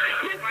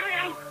 Yes,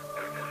 ma'am.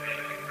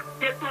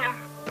 Yes, ma'am.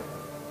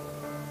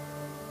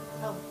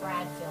 Oh,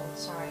 Bradfield,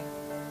 sorry.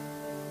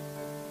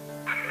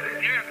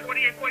 You're at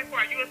 4844.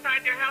 Are you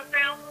inside your house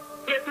now?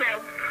 Yes, ma'am.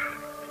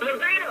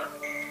 Lavina!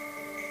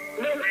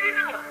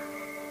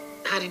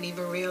 I didn't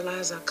even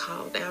realize I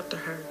called after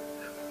her.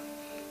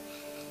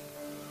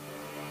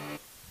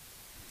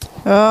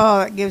 Oh,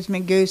 that gives me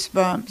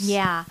goosebumps.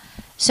 Yeah.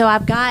 So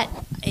I've got,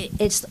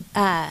 it's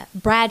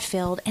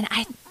Bradfield, and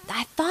I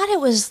thought it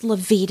was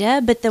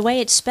Levita, but the way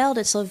it's spelled,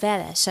 it's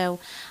Lavetta. So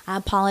I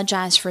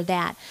apologize for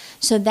that.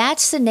 So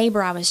that's the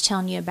neighbor I was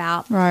telling you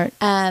about. Right.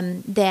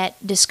 That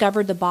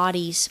discovered the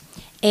bodies.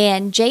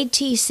 And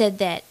JT said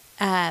that,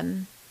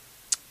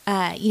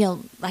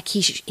 like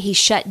he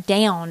shut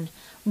down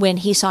when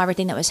he saw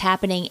everything that was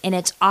happening. And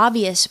it's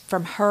obvious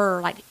from her,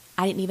 like,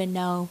 I didn't even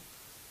know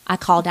I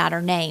called out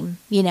her name,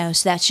 so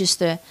that's just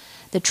the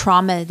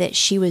trauma that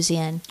she was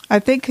in. I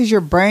think because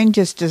your brain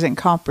just doesn't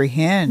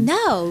comprehend.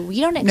 No,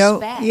 you don't No,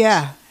 expect.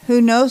 yeah.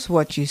 Who knows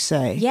what you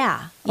say?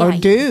 Yeah. Or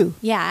do.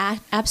 Yeah,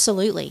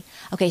 absolutely.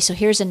 Okay, so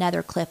here's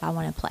another clip I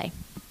want to play.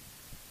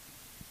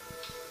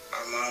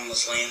 Our mom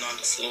was laying on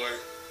the floor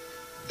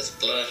with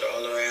blood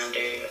all around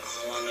her,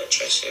 all on her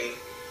dresser,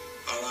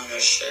 all on her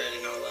shirt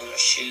and all on her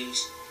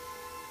shoes.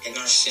 And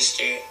our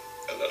sister,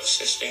 her little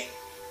sister,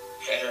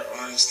 had her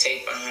arms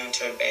taped behind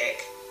her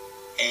back,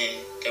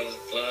 and there was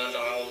blood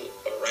all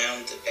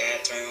around the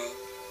bathroom,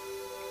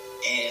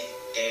 and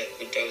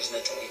there was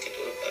nothing we could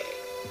do about it.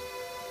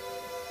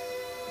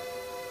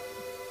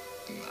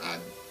 I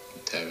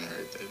haven't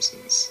heard that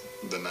since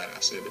the night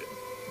I said it.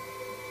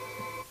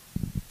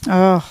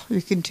 Oh,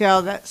 you can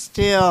tell that's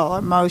still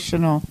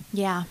emotional.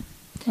 Yeah.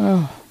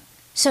 Oh.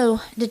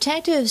 So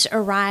detectives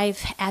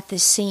arrive at the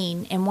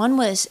scene, and one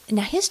was,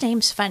 now his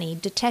name's funny,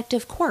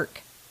 Detective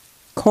Quirk.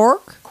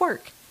 Cork?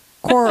 Quirk.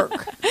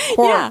 Quirk.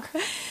 Yeah.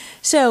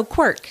 So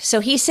Quirk. So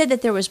he said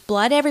that there was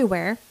blood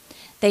everywhere.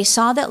 They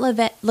saw that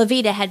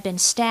Levita had been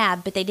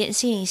stabbed, but they didn't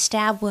see any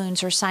stab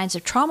wounds or signs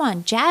of trauma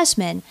on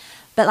Jasmine.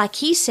 But like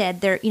he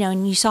said, there,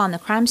 and you saw in the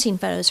crime scene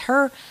photos,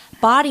 her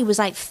body was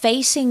like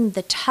facing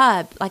the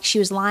tub, like she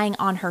was lying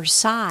on her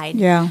side,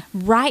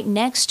 right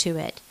next to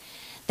it.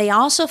 They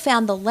also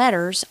found the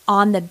letters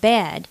on the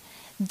bed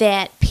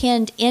that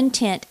pinned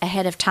intent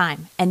ahead of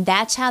time, and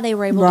that's how they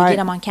were able to get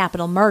him on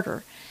capital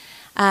murder.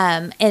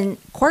 And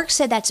Quirk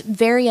said that's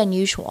very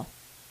unusual.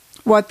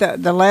 What,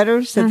 the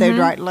letters? That they'd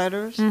write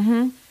letters?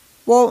 Mm-hmm.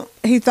 Well,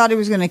 he thought he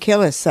was going to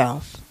kill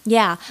himself.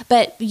 Yeah,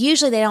 but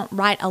usually they don't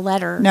write a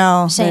letter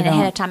No, saying they ahead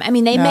don't. of time. I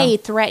mean, they No. may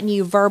threaten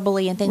you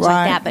verbally and things like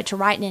Right. that, but to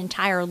write an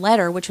entire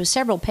letter, which was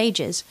several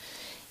pages,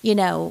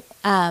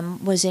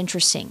 was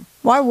interesting.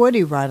 Why would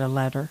he write a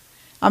letter?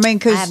 I mean,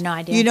 because I have no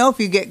idea. you know, if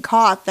you get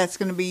caught, that's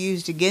going to be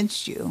used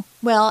against you.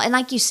 Well, and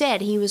like you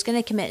said, he was going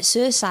to commit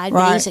suicide, but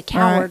Right, he's a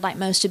coward right. like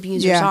most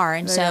abusers Yeah, are.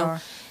 And they so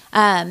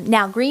are.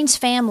 now Greene's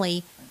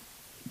family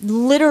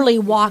literally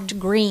walked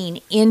Greene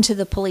into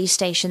the police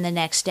station the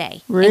next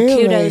day. Really?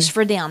 And kudos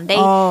for them.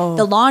 Oh.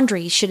 The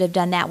laundry should have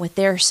done that with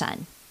their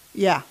son.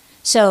 Yeah.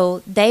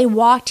 So they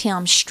walked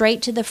him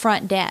straight to the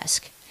front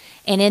desk.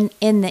 And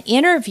in the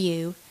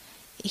interview,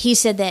 he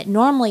said that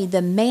normally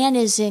the man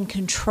is in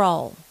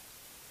control,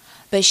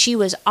 but she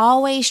was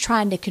always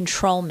trying to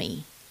control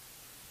me.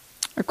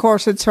 Of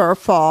course, it's her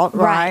fault,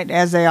 right?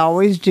 As they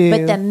always do.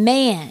 But the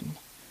man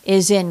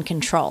is in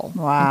control.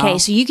 Wow. Okay,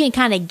 so you can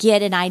kind of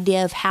get an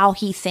idea of how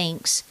he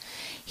thinks.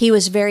 He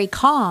was very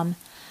calm,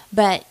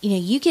 but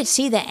you could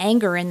see the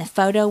anger in the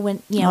photo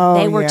when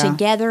they were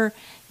together.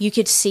 You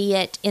could see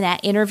it in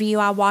that interview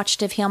I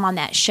watched of him on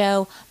that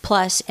show,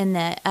 plus in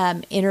the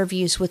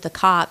interviews with the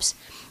cops.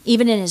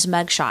 Even in his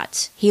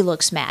mugshots, he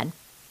looks mad.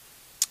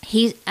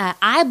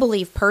 I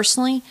believe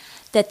personally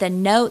that the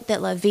note that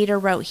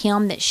Levita wrote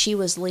him that she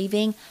was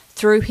leaving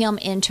threw him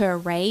into a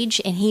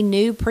rage, and he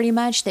knew pretty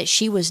much that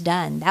she was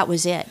done. That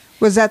was it.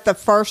 Was that the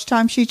first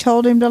time she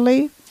told him to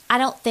leave? I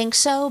don't think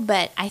so,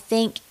 but I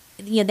think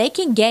they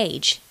can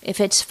gauge if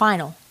it's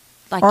final.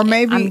 Like, Or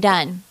maybe I'm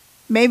done.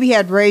 Maybe he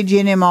had rage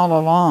in him all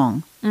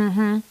along.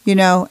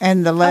 Mm-hmm.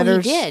 And the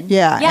letters. Oh, he did.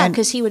 Yeah. Yeah, and-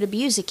 because he would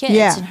abuse the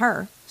kids and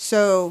her.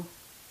 So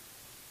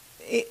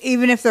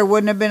even if there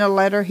wouldn't have been a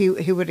letter, he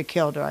would have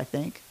killed her, I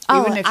think.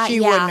 Oh, Even if she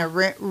wouldn't have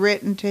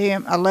written to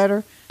him a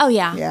letter. Oh,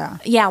 yeah. Yeah.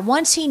 Yeah,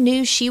 once he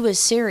knew she was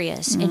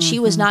serious and she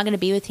was not going to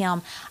be with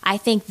him, I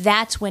think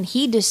that's when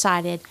he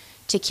decided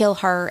to kill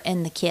her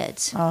and the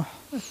kids. Oh,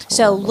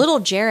 so little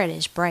Jared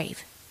is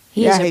brave.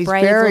 He is a he's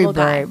brave very little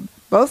guy. brave.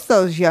 Both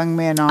those young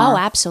men are. Oh,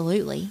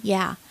 absolutely.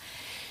 Yeah.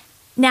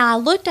 Now, I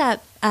looked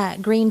up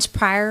Greene's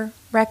prior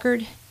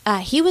record.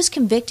 He was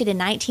convicted in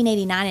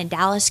 1989 in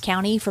Dallas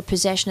County for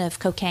possession of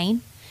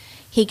cocaine.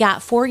 He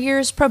got 4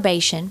 years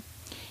probation.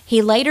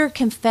 He later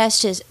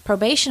confessed to his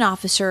probation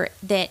officer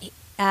that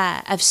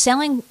of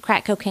selling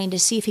crack cocaine to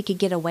see if he could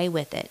get away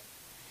with it.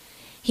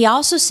 He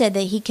also said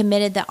that he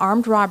committed the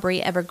armed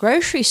robbery of a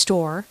grocery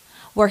store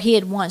where he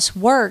had once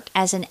worked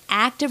as an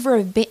act of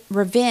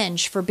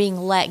revenge for being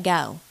let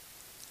go.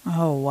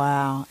 Oh,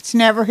 wow. It's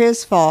never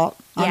his fault,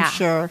 I'm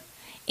sure.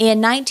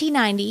 In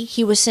 1990,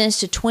 he was sentenced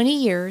to 20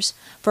 years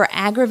for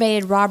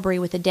aggravated robbery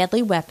with a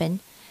deadly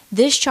weapon.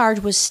 This charge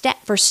was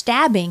for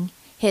stabbing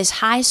his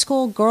high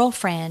school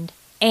girlfriend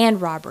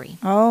and robbery.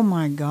 Oh,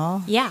 my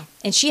God. Yeah,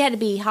 and she had to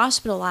be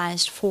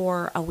hospitalized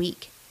for a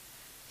week.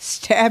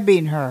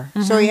 Stabbing her.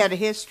 So he had a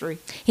history.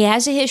 He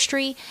has a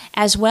history,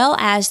 as well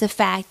as the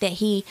fact that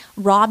he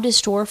robbed a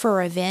store for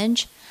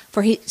revenge.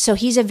 So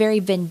he's a very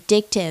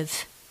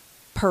vindictive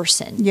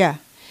person. Yeah.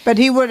 But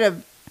he would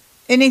have,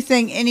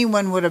 anything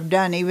anyone would have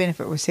done, even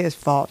if it was his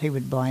fault, he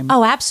would blame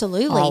Oh,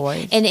 absolutely.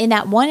 Always. And in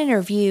that one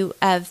interview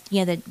of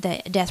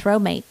the death row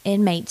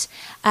inmates,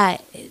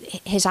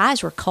 his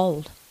eyes were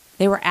cold.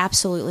 They were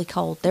absolutely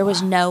cold. There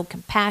was no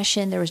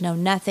compassion. There was no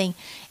nothing.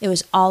 It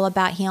was all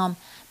about him.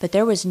 But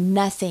there was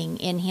nothing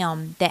in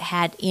him that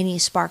had any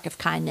spark of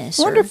kindness.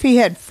 I wonder if he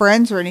had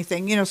friends or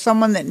anything.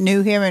 Someone that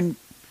knew him and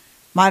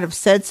might have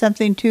said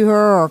something to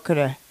her or could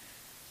have.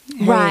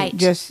 Right.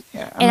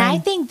 I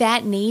think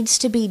that needs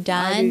to be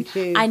done. I do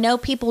too. I know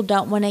people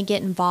don't want to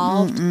get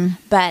involved,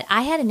 but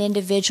I had an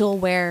individual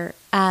where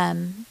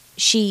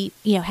she,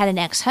 had an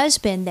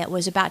ex-husband that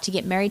was about to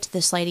get married to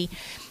this lady,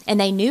 and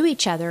they knew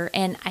each other.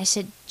 And I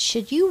said,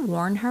 "Should you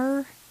warn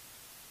her?"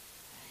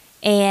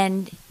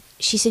 And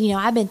she said,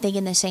 "I've been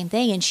thinking the same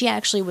thing." And she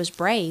actually was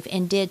brave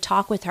and did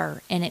talk with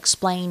her and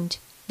explained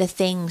the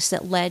things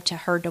that led to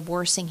her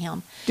divorcing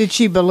him. Did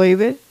she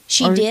believe it?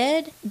 She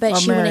did, but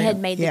she went ahead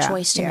and made the Yeah,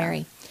 choice to yeah.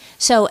 marry.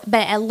 So,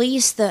 but at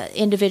least the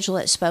individual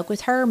that spoke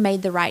with her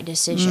made the right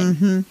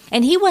decision.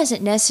 And he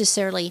wasn't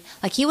necessarily,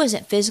 he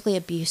wasn't physically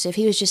abusive.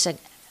 He was just a,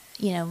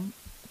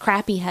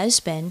 crappy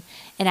husband.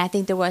 And I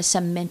think there was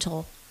some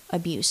mental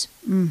abuse.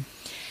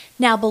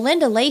 Now,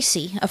 Belinda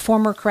Lacey, a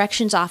former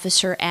corrections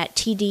officer at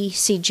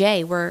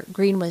TDCJ, where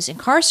Greene was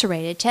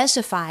incarcerated,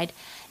 testified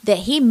that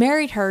he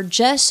married her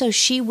just so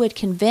she would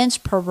convince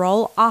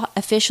parole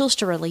officials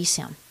to release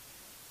him.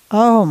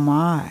 Oh,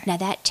 my. Now,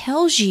 that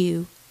tells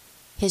you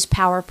his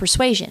power of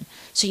persuasion.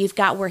 So you've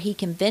got where he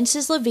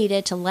convinces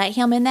Levita to let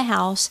him in the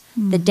house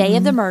the day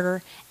of the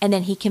murder, and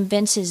then he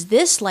convinces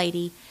this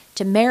lady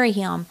to marry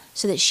him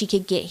so that she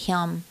could get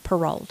him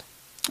paroled.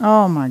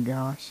 Oh, my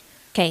gosh.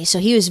 Okay, so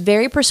he was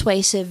very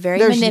persuasive, very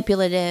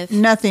manipulative.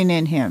 Nothing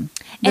in him.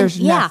 There's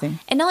nothing.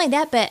 And not only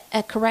that, but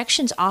a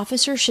corrections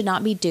officer should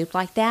not be duped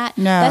like that.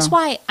 No. That's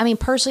why,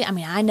 personally,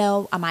 I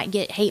know I might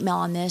get hate mail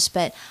on this,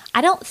 but I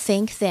don't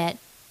think that,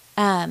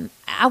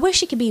 I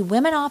wish it could be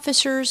women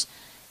officers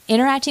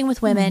interacting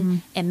with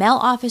women and male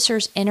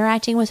officers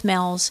interacting with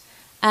males.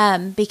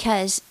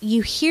 because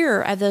you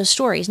hear of those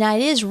stories. Now,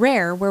 it is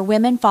rare where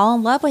women fall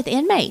in love with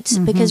inmates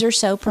because they're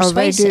so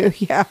persuasive. Oh, they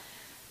do, yeah.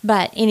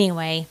 But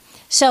anyway,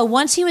 so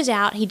once he was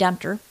out, he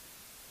dumped her.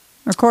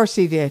 Of course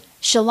he did.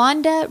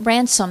 Shalonda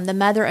Ransom, the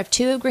mother of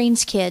 2 of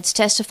Greene's kids,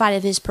 testified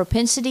of his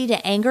propensity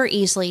to anger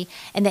easily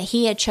and that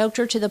he had choked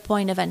her to the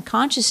point of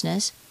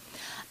unconsciousness.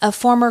 A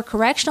former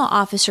correctional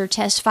officer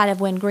testified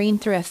of when Greene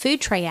threw a food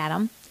tray at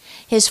him.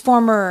 His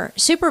former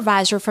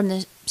supervisor from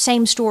the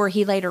same store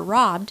he later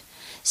robbed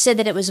said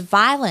that it was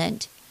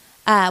violent,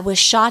 with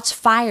shots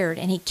fired,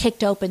 and he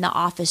kicked open the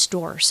office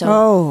door.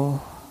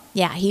 So,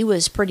 yeah, he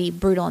was pretty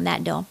brutal in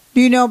that deal.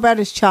 Do you know about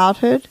his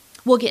childhood?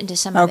 We'll get into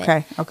some of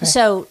it. Okay.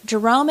 So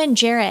Jerome and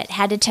Jarrett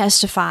had to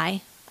testify,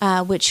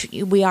 which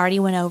we already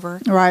went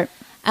over. Right.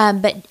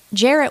 But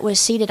Jarrett was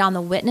seated on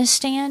the witness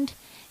stand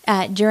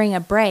during a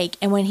break,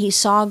 and when he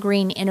saw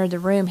Greene enter the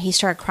room, he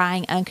started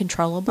crying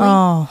uncontrollably.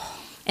 Oh.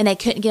 And they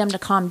couldn't get him to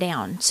calm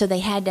down. So they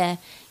had to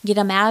get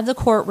him out of the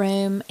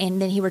courtroom,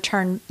 and then he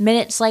returned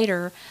minutes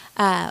later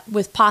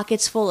with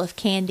pockets full of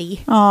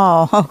candy.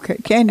 Oh, okay.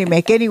 Candy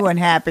make anyone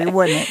happy,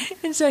 wouldn't it?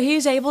 And so he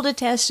was able to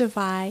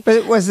testify.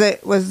 But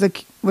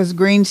was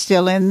Greene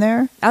still in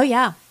there? Oh,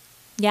 yeah.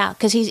 Yeah,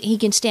 because he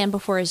can stand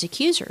before his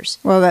accusers.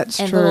 Well, that's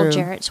and true. And little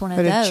Jarrett's one of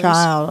but those. A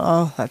child,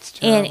 oh, that's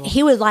terrible. And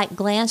he would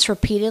glance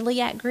repeatedly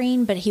at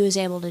Greene, but he was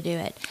able to do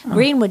it.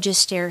 Greene would just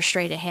stare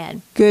straight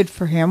ahead. Good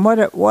for him.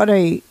 What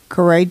a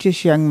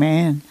courageous young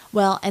man.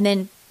 Well, and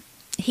then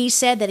he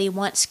said that he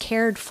once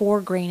cared for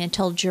Greene and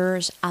told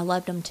jurors, "I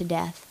loved him to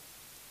death."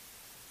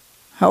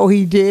 Oh,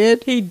 he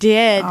did? He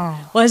did.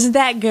 Oh. Wasn't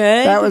that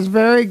good? That was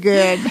very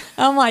good.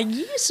 I'm like,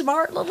 you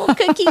smart little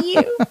cookie,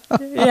 you.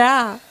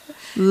 Yeah.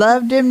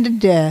 Loved him to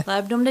death.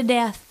 Loved him to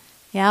death.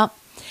 Yep.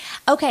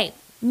 Okay,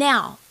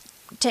 now,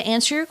 to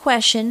answer your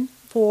question,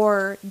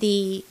 for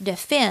the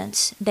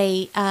defense,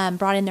 they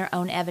brought in their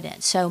own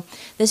evidence. So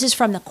this is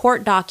from the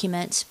court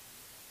documents.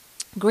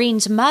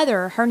 Greene's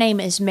mother, her name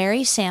is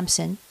Mary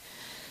Sampson.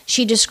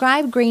 She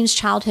described Greene's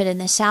childhood in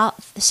the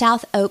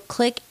South Oak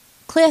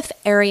Cliff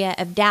area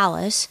of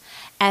Dallas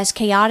as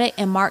chaotic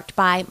and marked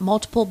by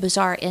multiple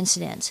bizarre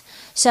incidents.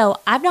 So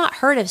I've not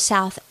heard of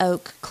South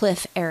Oak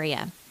Cliff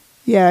area.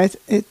 Yeah,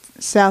 it's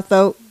South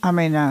Oak.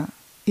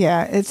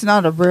 Yeah, it's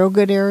not a real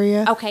good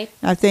area. Okay.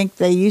 I think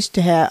they used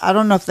to have, I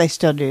don't know if they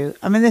still do.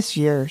 This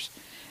year's.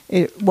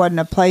 It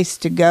wasn't a place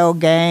to go,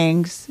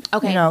 gangs.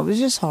 Okay. It was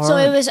just hard. So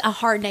it was a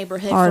hard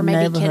neighborhood for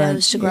maybe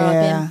kiddos to grow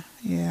up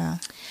in.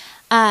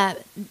 Yeah.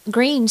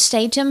 Greene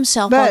stayed to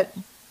himself. But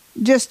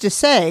just to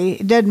say,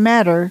 it doesn't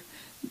matter.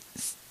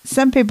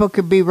 Some people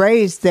could be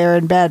raised there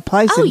in bad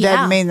places. Oh, It yeah.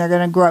 doesn't mean they're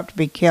going to grow up to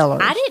be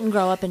killers. I didn't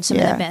grow up in some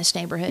of the best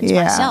neighborhoods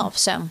myself.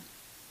 So,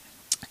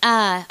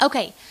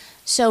 okay.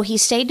 So he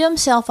stayed to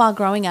himself while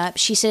growing up.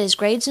 She said his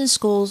grades in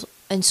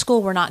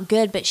school were not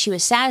good, but she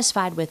was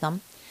satisfied with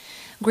them.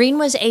 Greene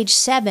was age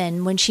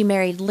 7 when she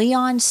married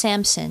Leon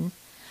Sampson,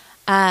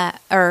 to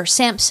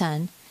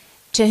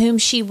whom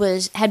she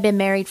had been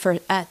married for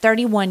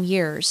 31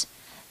 years.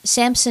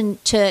 Sampson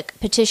took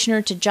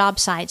Petitioner to job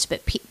sites,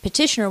 but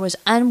Petitioner was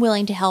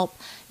unwilling to help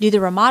do the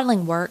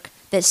remodeling work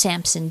that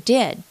Sampson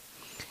did.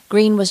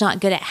 Greene was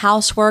not good at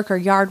housework or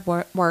yard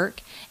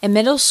work. In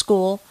middle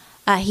school,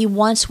 he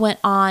once went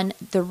on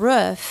the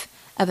roof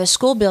of a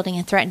school building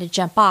and threatened to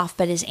jump off,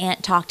 but his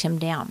aunt talked him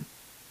down.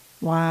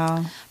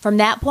 Wow. From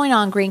that point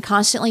on, Greene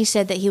constantly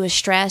said that he was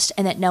stressed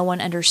and that no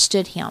one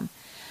understood him.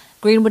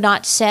 Greene would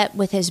not sit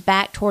with his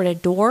back toward a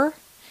door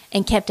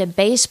and kept a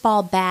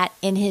baseball bat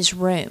in his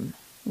room.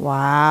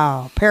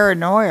 Wow.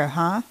 Paranoia,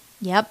 huh?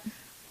 Yep.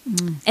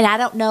 And I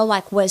don't know,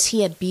 was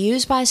he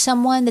abused by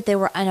someone that they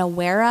were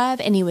unaware of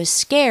and he was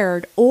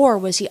scared, or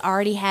was he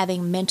already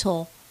having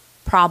mental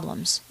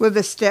problems? With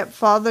the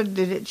stepfather,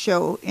 did it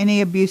show any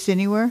abuse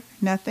anywhere?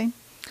 Nothing?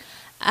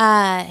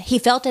 He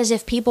felt as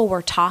if people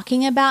were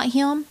talking about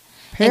him.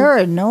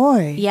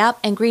 Paranoid. Yep,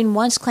 and Greene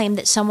once claimed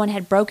that someone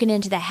had broken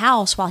into the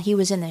house while he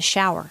was in the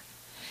shower.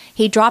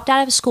 He dropped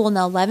out of school in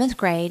the 11th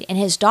grade, and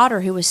his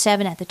daughter, who was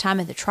 7 at the time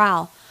of the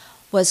trial,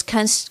 was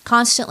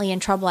constantly in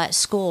trouble at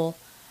school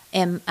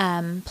and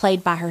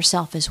played by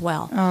herself as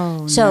well.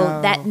 Oh,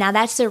 so no.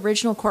 that's the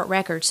original court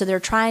record. So they're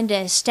trying to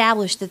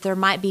establish that there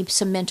might be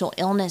some mental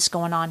illness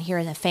going on here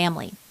in the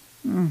family.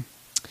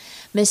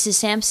 Mrs.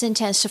 Sampson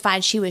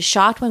testified she was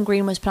shocked when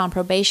Greene was put on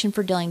probation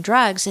for dealing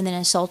drugs and then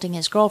assaulting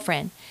his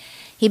girlfriend.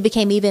 He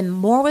became even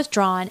more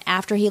withdrawn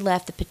after he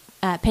left the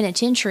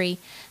penitentiary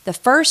the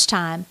first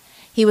time.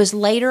 He was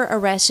later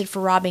arrested for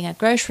robbing a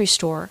grocery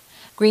store.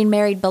 Greene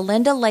married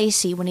Belinda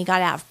Lacey when he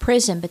got out of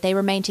prison, but they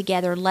remained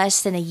together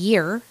less than a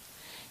year.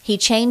 He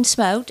chain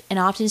smoked and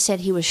often said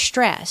he was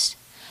stressed.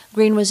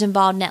 Greene was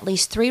involved in at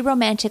least 3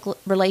 romantic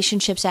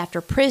relationships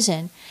after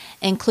prison,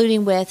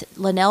 including with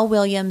Linnell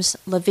Williams,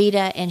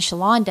 Levita, and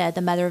Shalonda,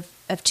 the mother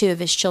of 2 of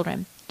his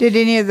children. Did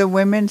any of the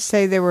women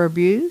say they were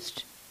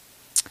abused?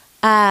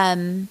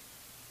 I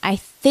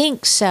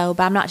think so,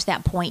 but I'm not to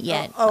that point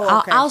yet.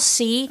 Okay. I'll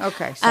see.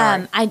 Okay,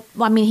 sorry.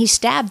 He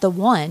stabbed the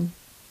one.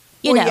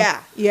 You know.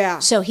 Yeah.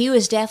 So he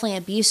was definitely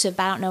abusive,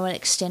 but I don't know what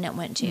extent it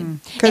went to.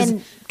 'Cause-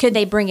 And could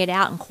they bring it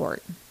out in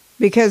court?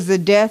 Because the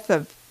death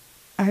of,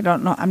 I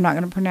don't know, I'm not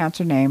going to pronounce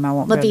her name. I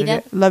won't.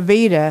 Levita?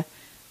 Levita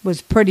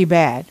was pretty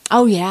bad.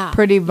 Oh, yeah.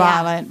 Pretty Yeah.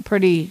 violent.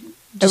 Pretty.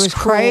 Just it was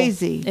cruel.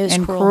 crazy It was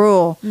and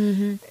cruel.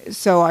 cruel.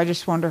 So I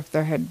just wonder if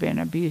there had been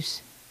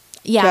abuse.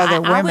 Yeah, to other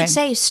I women. would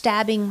say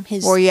stabbing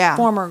his Well, yeah.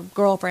 former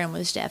girlfriend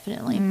was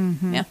definitely.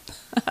 Yeah.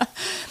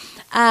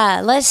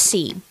 Let's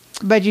see.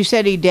 But you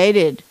said he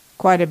dated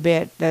quite a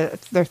bit. The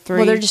three.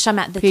 Well, they're just talking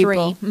about the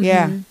people. three.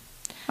 Yeah.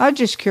 I was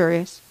just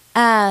curious.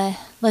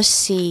 Let's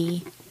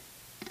see.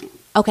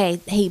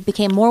 Okay, he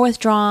became more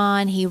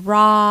withdrawn. He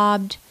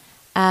robbed.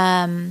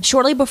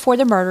 Shortly before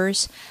the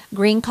murders,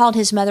 Greene called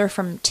his mother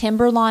from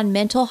Timberlawn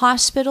Mental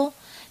Hospital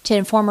to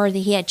inform her that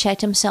he had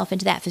checked himself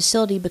into that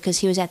facility because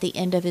he was at the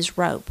end of his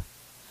rope.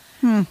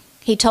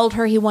 He told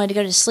her he wanted to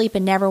go to sleep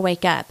and never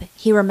wake up.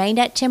 He remained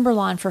at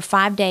Timberlawn for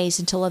 5 days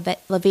until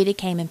Levita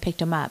came and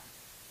picked him up.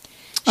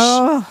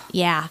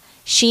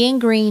 She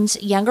and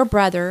Greene's younger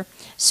brother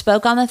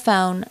spoke on the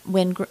phone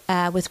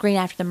with Greene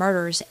after the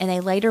murders, and they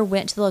later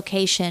went to the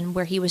location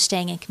where he was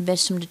staying and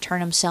convinced him to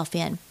turn himself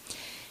in.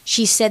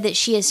 She said that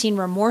she had seen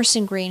remorse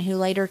in Greene, who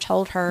later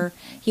told her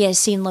he had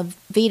seen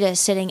Levita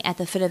sitting at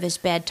the foot of his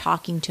bed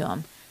talking to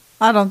him.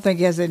 I don't think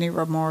he has any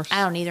remorse.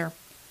 I don't either.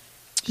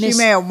 She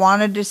may have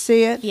wanted to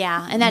see it.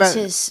 Yeah, and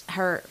that's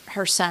her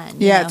son.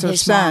 Yeah, it's her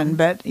his son, mom.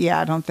 but yeah,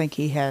 I don't think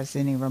he has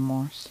any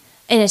remorse.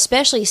 And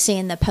especially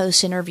seeing the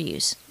post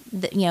interviews,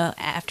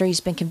 after he's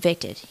been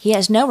convicted. He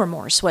has no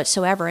remorse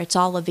whatsoever. It's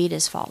all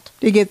Levita's fault.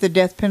 Did he get the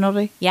death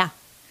penalty? Yeah.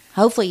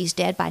 Hopefully he's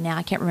dead by now.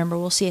 I can't remember.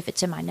 We'll see if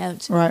it's in my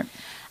notes. Right.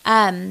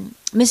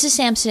 Mrs.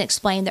 Sampson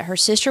explained that her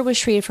sister was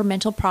treated for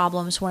mental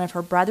problems. One of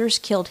her brothers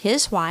killed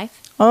his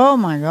wife. Oh,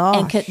 my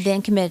gosh. And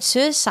then committed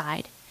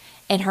suicide.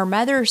 And her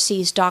mother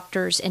sees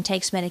doctors and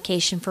takes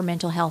medication for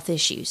mental health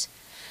issues.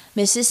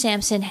 Mrs.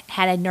 Sampson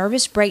had a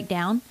nervous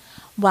breakdown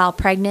while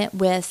pregnant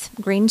with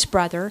Greene's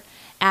brother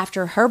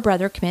after her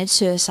brother committed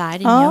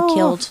suicide and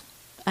killed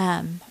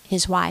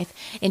his wife.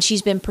 And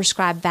she's been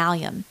prescribed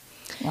Valium.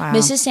 Wow.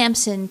 Mrs.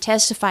 Sampson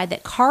testified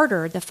that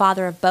Carter, the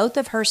father of both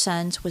of her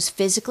sons, was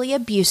physically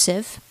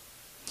abusive,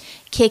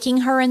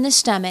 kicking her in the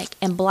stomach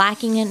and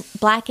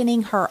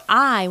blackening her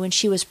eye when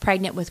she was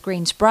pregnant with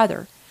Greene's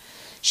brother.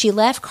 She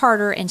left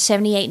Carter in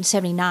 78 and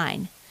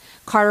 79.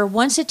 Carter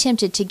once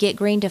attempted to get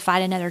Greene to fight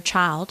another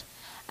child.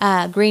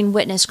 Greene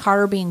witnessed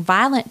Carter being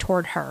violent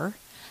toward her.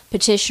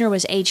 Petitioner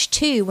was age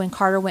 2 when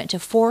Carter went to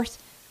Fort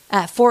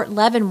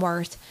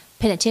Leavenworth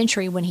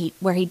Penitentiary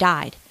where he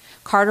died.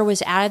 Carter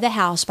was out of the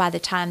house by the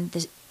time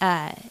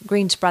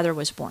Greene's brother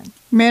was born.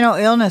 Mental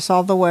illness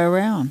all the way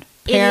around.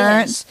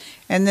 Parents,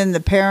 and then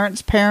the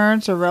parents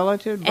or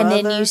relative brother.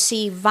 And then you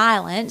see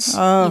violence,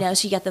 Oh.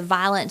 so you got the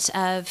violence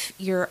of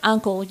your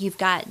uncle, you've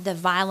got the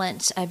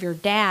violence of your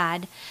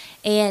dad.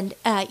 And,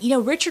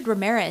 Richard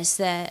Ramirez,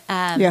 the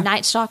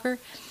Night Stalker,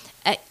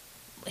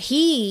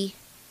 he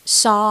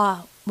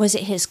saw, was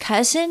it his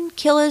cousin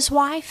kill his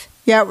wife?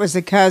 Yeah, it was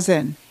a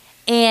cousin.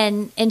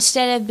 And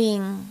instead of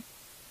being,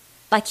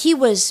 he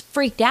was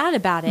freaked out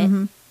about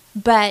it,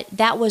 but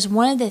that was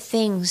one of the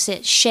things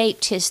that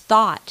shaped his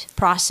thought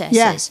processes.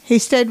 Yeah, he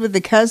stayed with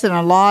the cousin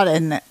a lot,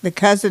 and the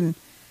cousin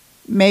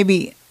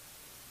maybe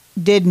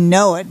didn't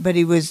know it, but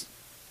he was,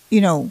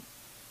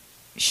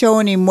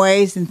 showing him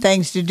ways and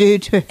things to do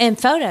to. And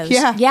photos.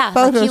 Yeah, photos.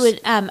 photos. He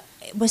would,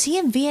 was he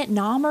in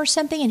Vietnam or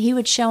something? And he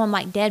would show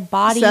him dead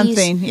bodies.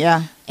 Something,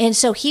 yeah. And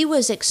so he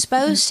was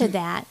exposed to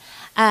that.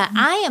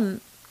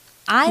 I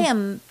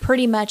am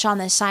pretty much on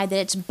the side that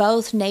it's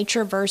both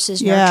nature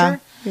versus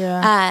nurture.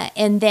 Yeah.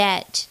 And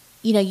that,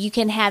 you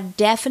can have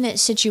definite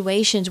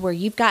situations where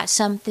you've got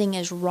something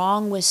is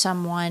wrong with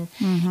someone,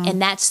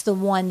 and that's the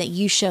one that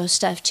you show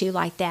stuff to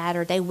like that,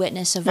 or they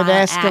witness a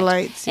violent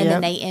act, and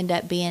then they end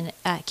up being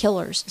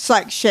killers. It's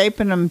like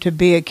shaping them to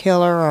be a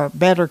killer or a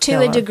better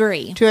killer. To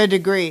a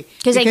degree.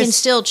 Because they can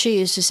still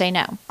choose to say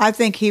no. I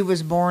think he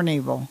was born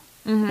evil.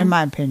 In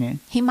my opinion.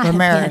 He might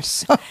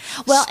Ramirez. have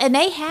been. Well, and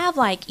they have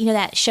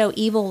that show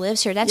Evil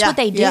Lives Here. That's what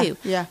they do.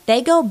 Yeah.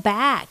 They go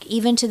back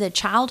even to the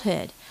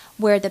childhood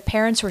where the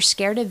parents were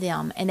scared of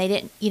them and they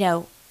didn't,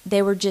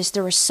 there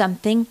was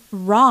something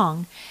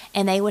wrong,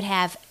 and they would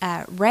have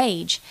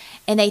rage.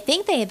 And they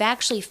think they have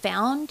actually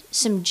found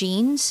some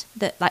genes,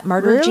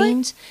 murder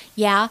genes.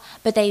 Yeah,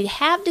 but they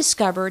have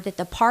discovered that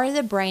the part of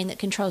the brain that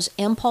controls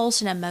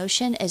impulse and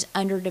emotion is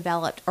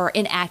underdeveloped or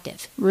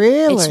inactive.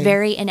 Really? It's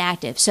very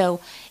inactive. So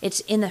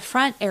it's in the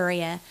front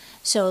area.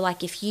 So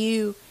if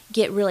you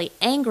get really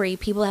angry,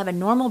 people have a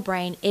normal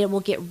brain, it will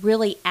get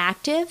really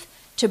active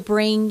to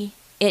bring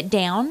it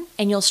down,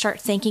 and you'll start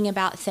thinking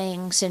about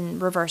things in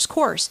reverse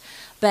course.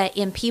 But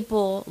in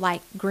people like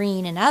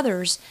Greene and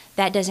others,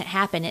 that doesn't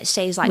happen. It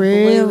stays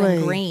blue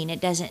and green. It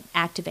doesn't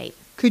activate.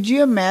 Could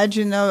you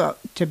imagine, though,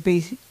 to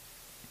be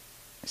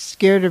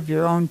scared of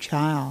your own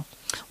child?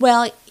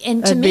 Well,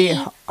 and to That'd me,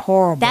 be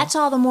horrible. that's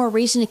all the more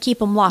reason to keep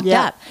them locked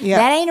Yeah, up. yeah.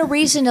 That ain't a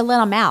reason to let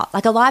them out.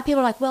 Like a lot of people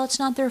are like, well, it's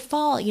not their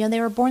fault. You know,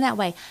 they were born that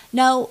way.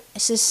 No,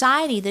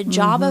 society, the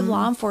job of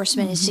law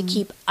enforcement is to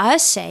keep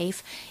us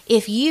safe.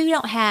 If you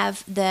don't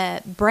have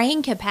the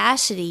brain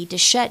capacity to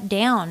shut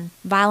down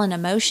violent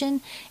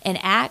emotion and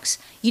acts,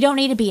 you don't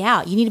need to be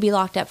out. You need to be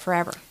locked up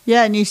forever.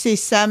 Yeah, and you see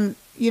some,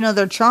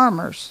 they're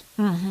charmers.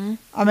 Mm-hmm.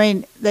 I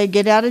mean, they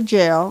get out of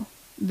jail.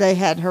 They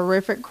had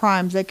horrific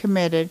crimes they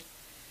committed.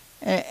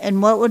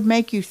 And what would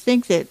make you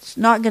think that it's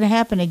not going to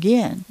happen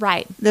again?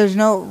 Right. There's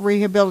no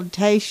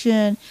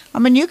rehabilitation. I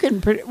mean, you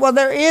can, well,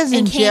 there is in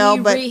And jail,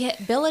 can but you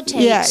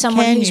rehabilitate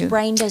someone whose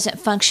brain doesn't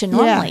function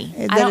normally?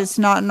 Yeah, that it's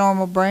not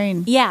normal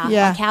brain. Yeah,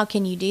 like how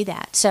can you do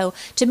that? So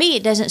to me,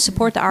 it doesn't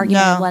support the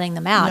argument of letting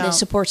them out. No. It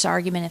supports the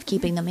argument of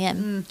keeping them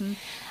in.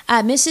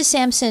 Mrs.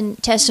 Sampson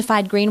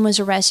testified Greene was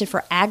arrested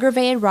for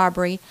aggravated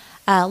robbery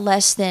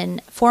less than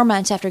 4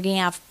 months after getting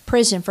out of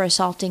prison for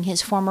assaulting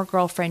his former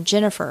girlfriend,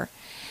 Jennifer.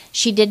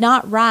 She did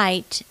not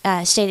write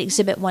State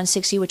Exhibit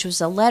 160, which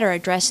was a letter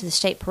addressed to the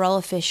state parole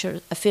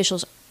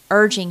officials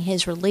urging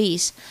his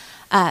release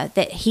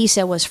that he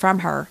said was from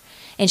her.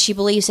 And she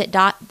believes that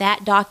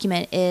that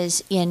document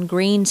is in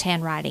Greene's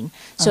handwriting.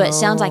 So it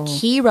sounds like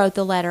he wrote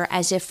the letter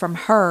as if from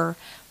her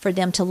for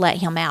them to let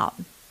him out.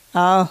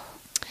 Oh.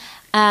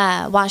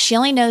 While she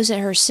only knows that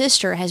her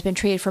sister has been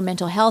treated for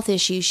mental health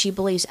issues, she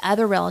believes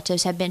other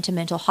relatives have been to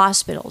mental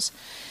hospitals.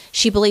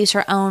 She believes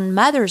her own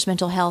mother's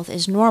mental health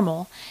is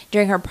normal.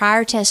 During her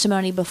prior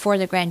testimony before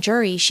the grand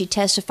jury, she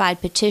testified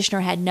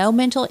petitioner had no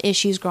mental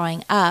issues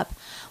growing up,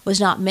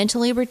 was not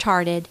mentally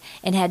retarded,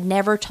 and had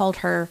never told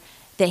her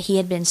that he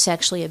had been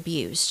sexually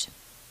abused.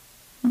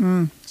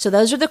 So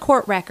those are the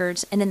court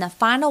records, and then the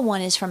final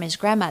one is from his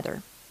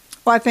grandmother.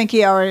 Well, I think he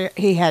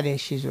had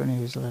issues when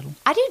he was little.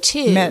 I do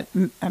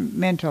too.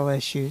 Mental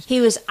issues. He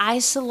was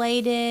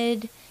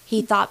isolated.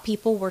 He thought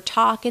people were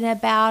talking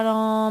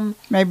about him.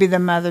 Maybe the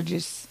mother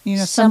just,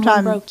 Someone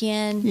sometimes broke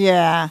in.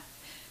 Yeah.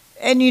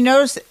 And you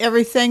notice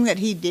everything that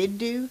he did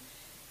do,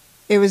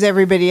 it was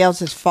everybody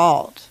else's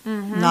fault,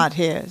 not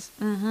his.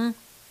 Mm-hmm.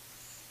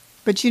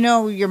 But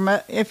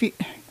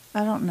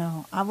I don't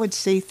know, I would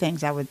see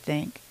things, I would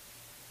think.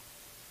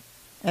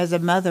 As a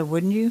mother,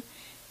 wouldn't you?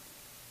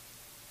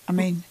 I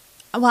mean,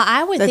 well,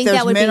 I would think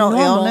that would be mental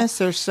normal.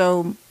 Illness or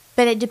so.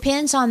 But it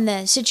depends on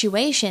the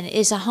situation.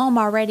 Is a home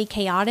already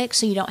chaotic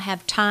so you don't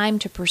have time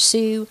to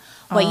pursue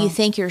what you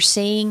think you're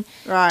seeing?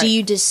 Right. Do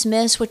you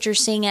dismiss what you're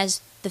seeing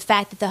as the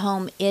fact that the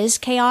home is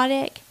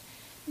chaotic?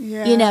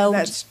 Yeah,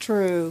 that's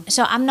true.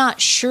 So I'm not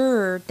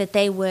sure that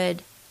they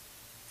would,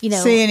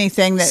 see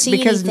anything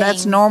because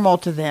that's normal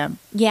to them.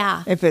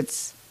 Yeah.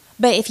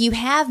 But if you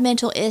have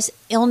mental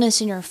illness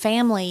in your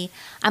family,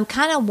 I'm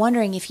kind of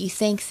wondering if you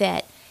think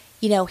that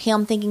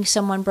him thinking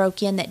someone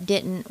broke in that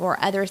didn't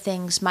or other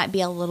things might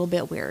be a little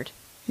bit weird.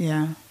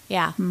 Yeah.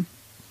 Yeah.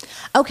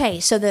 Okay,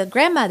 so the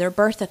grandmother,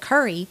 Bertha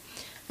Curry,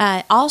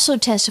 also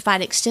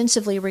testified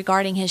extensively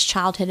regarding his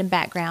childhood and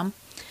background.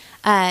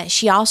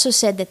 She also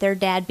said that their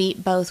dad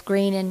beat both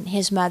Greene and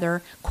his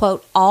mother,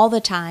 quote, all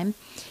the time.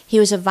 He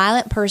was a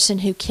violent person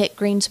who kicked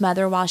Greene's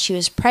mother while she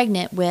was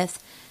pregnant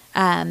with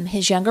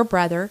his younger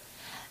brother.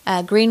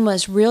 Greene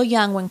was real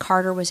young when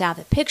Carter was out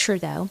of the picture,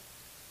 though.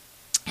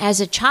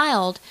 As a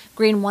child,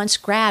 Greene once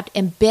grabbed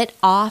and bit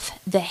off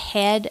the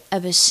head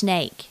of a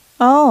snake.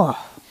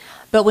 Oh.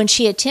 But when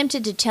she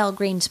attempted to tell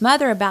Greene's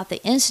mother about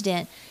the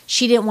incident,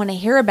 she didn't want to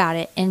hear about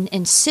it and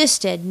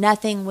insisted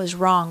nothing was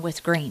wrong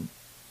with Greene.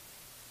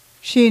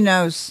 She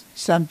knows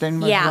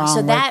something was wrong. Yeah,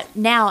 so that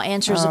now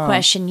answers the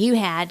question you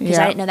had, because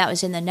I didn't know that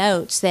was in the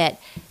notes,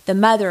 that the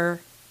mother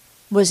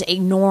was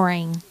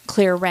ignoring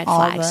clear red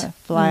flags. All the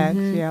flags,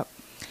 yep.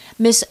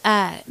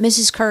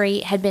 Mrs. Curry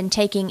had been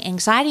taking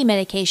anxiety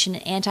medication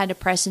and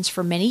antidepressants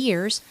for many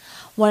years.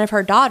 One of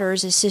her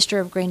daughters, a sister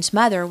of Greene's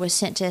mother, was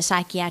sent to a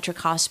psychiatric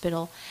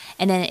hospital,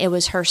 and then it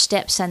was her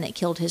stepson that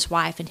killed his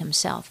wife and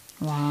himself.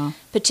 Wow.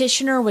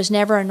 Petitioner was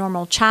never a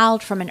normal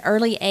child. From an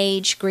early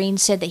age, Greene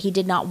said that he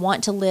did not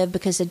want to live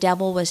because the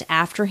devil was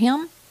after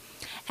him.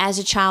 As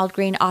a child,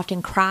 Greene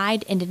often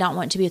cried and did not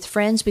want to be with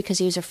friends because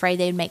he was afraid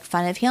they would make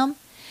fun of him.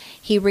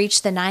 He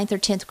reached the 9th or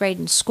 10th grade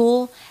in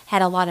school,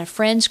 had a lot of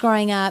friends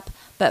growing up,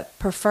 but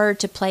preferred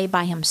to play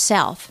by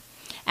himself.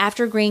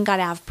 After Greene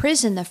got out of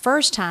prison the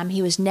first time,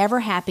 he was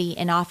never happy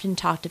and often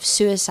talked of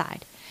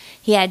suicide.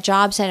 He had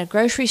jobs at a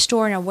grocery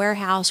store and a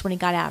warehouse when he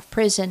got out of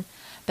prison,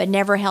 but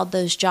never held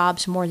those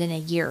jobs more than a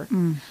year.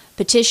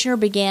 Petitioner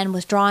began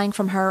withdrawing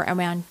from her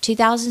around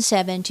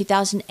 2007,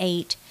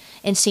 2008,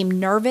 and seemed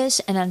nervous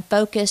and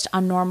unfocused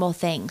on normal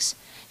things.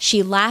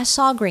 She last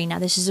saw Greene, now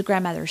this is a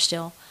grandmother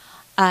still,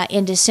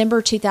 in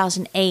December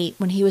 2008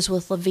 when he was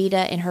with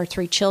Levita and her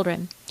 3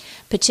 children.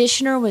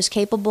 Petitioner was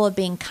capable of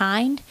being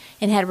kind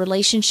and had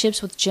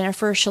relationships with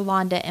Jennifer,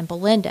 Shalonda, and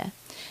Belinda.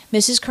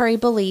 Mrs. Curry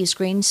believes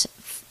Greene's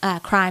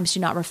crimes do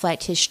not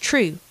reflect his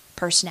true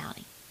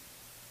personality.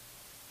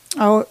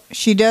 Oh,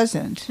 she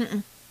doesn't?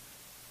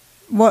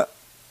 What?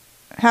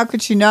 How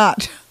could she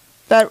not?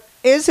 That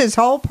is his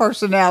whole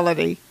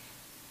personality.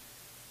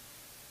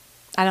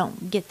 I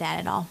don't get that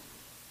at all.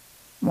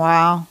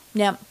 Wow.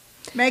 Yep.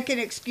 Making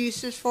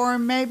excuses for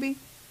him, maybe?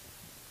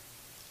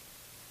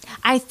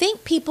 I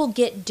think people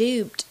get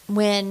duped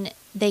when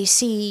they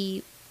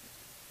see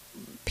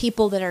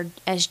people that are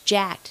as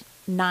jacked,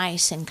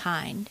 nice, and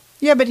kind.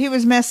 Yeah, but he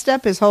was messed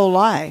up his whole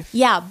life.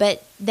 Yeah,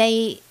 but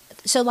and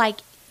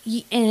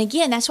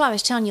again, that's why I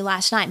was telling you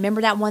last night.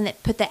 Remember that one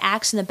that put the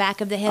axe in the back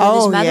of the head of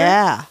his mother? Oh,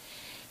 yeah.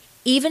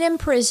 Even in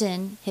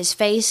prison, his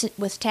face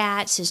with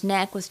tats, his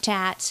neck with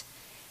tats,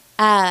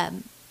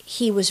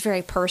 he was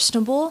very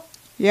personable.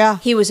 Yeah.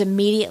 He was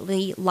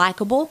immediately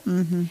likable,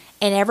 Mm-hmm.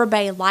 and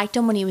everybody liked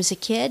him when he was a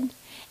kid.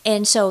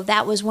 And so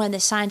that was one of the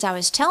signs I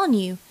was telling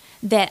you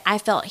that I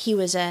felt he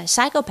was a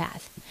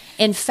psychopath.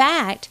 In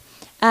fact,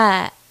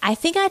 I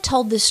think I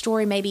told this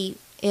story maybe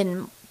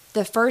in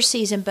the first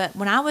season, but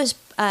when I was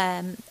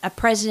a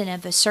president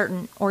of a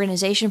certain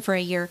organization for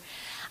a year,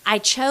 I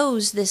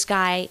chose this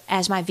guy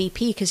as my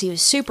VP because he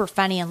was super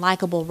funny and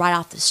likable right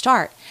off the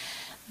start.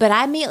 But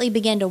I immediately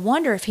began to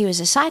wonder if he was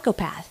a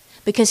psychopath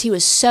because he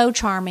was so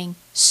charming,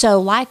 so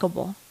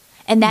likable.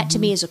 And that to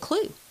me is a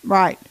clue.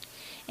 Right.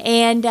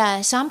 And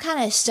so I'm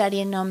kind of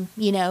studying them,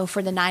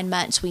 for the 9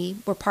 months we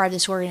were part of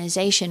this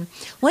organization.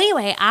 Well,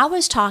 anyway, I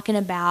was talking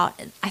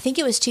about, I think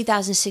it was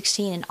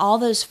 2016, and all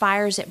those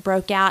fires that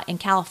broke out in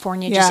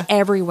California, just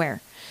everywhere.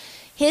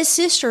 His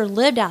sister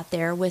lived out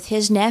there with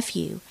his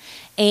nephew.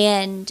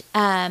 And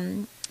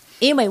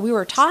anyway, we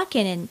were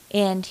talking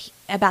and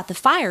about the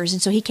fires.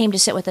 And so he came to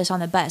sit with us on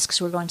the bus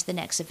because we were going to the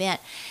next event.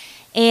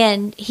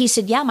 And he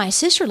said, yeah, my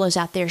sister lives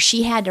out there.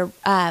 She had to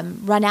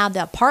run out of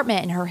the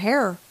apartment and her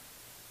hair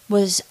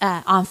was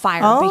on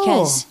fire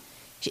because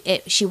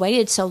she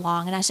waited so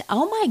long. And I said,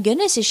 oh my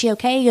goodness, is she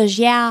okay? He goes,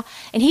 yeah.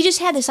 And he just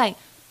had this like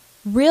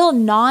real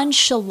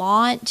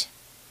nonchalant,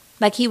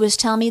 like he was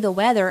telling me the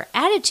weather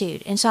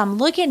attitude. And so I'm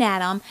looking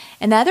at him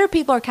and the other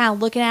people are kind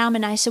of looking at him.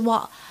 And I said,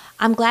 well,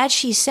 I'm glad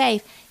she's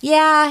safe.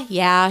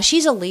 Yeah,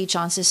 she's a leech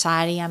on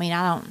society. I mean,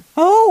 I don't.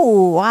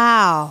 Oh,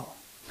 wow.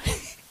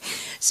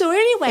 So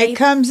anyway. It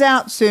comes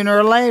out sooner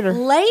or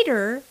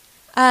later.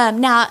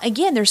 Now,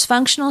 again, there's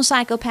functional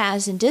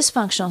psychopaths and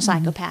dysfunctional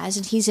psychopaths,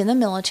 and he's in the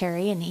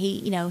military, and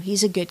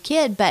he's a good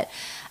kid. But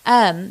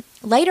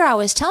later I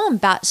was telling him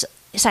about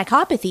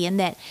psychopathy and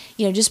that,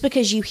 just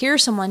because you hear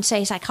someone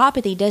say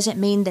psychopathy doesn't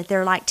mean that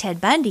they're like Ted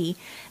Bundy.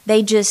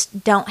 They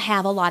just don't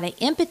have a lot of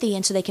empathy,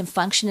 and so they can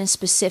function in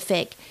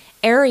specific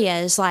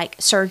areas. Like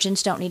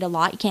surgeons don't need a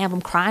lot. You can't have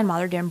them crying while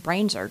they're doing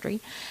brain surgery.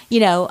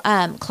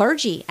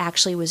 Clergy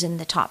actually was in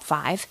the top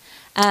 5.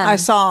 I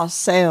saw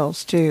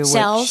sales too.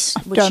 Sales,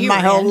 which I've done my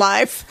whole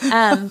life.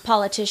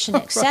 Politician,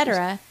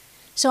 etc.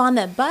 So on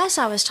the bus,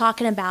 I was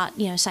talking about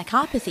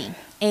psychopathy,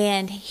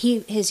 and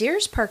his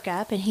ears perk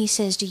up, and he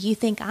says, "Do you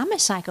think I'm a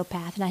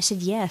psychopath?" And I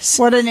said, "Yes."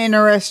 What an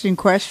interesting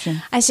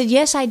question. I said,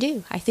 "Yes, I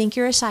do. I think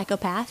you're a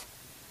psychopath."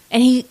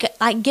 And he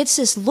gets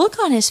this look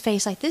on his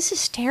face like, this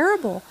is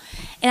terrible.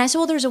 And I said,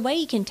 well, there's a way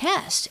you can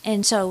test.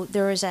 And so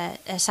there was a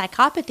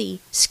psychopathy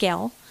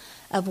scale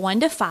of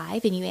 1 to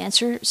 5, and you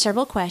answer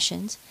several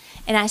questions.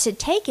 And I said,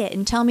 take it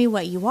and tell me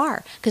what you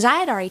are. Because I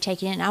had already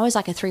taken it, and I was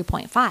like a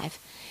 3.5.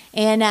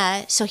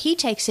 And so he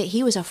takes it.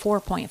 He was a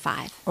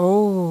 4.5.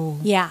 Oh.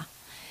 Yeah.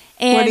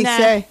 And what did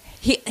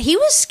he say? He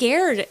was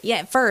scared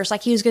at first,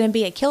 like he was going to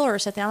be a killer or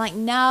something. I'm like,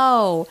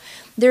 no.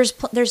 There's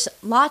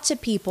lots of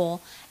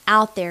people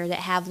out there that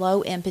have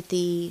low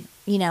empathy,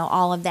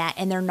 all of that,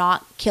 and they're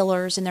not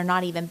killers and they're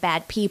not even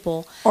bad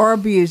people. Or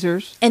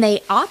abusers. And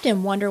they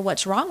often wonder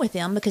what's wrong with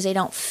them because they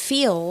don't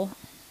feel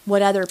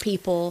what other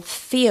people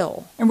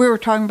feel. And we were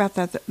talking about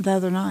that the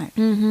other night.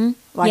 Mm-hmm.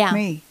 Like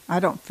me. I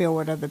don't feel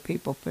what other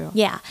people feel.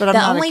 Yeah. But I'm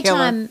not a killer. The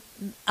only time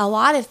a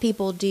lot of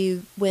people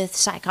do with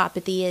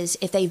psychopathy is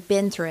if they've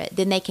been through it,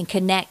 then they can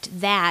connect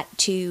that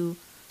to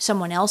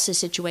someone else's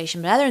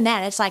situation. But other than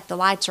that, it's like the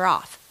lights are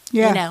off.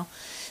 Yeah.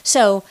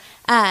 So,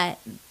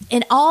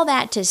 and all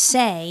that to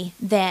say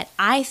that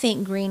I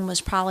think Greene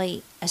was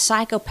probably a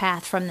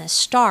psychopath from the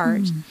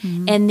start.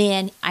 Mm-hmm. And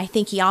then I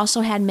think he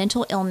also had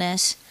mental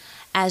illness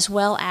as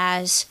well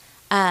as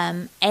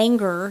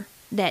anger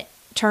that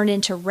turned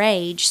into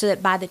rage, so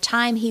that by the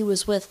time he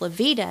was with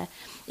Levita,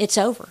 it's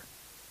over.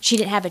 She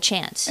didn't have a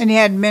chance. And he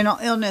had mental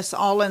illness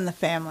all in the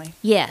family.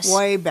 Yes.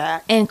 Way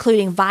back.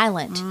 Including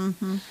violent.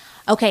 Mm-hmm.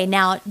 Okay,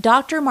 now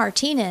Dr.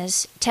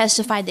 Martinez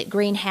testified that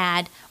Greene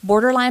had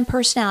borderline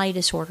personality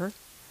disorder,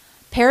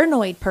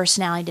 paranoid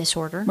personality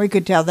disorder. We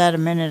could tell that a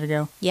minute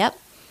ago. Yep.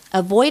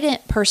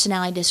 Avoidant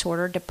personality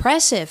disorder,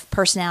 depressive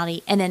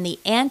personality, and then the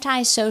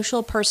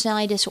antisocial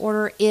personality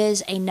disorder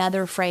is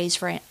another phrase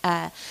for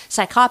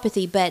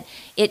psychopathy, but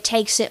it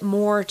takes it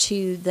more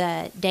to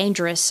the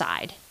dangerous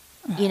side,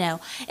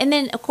 And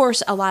then, of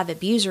course, a lot of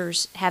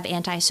abusers have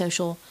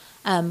antisocial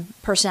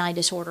personality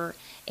disorder,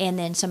 and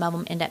then some of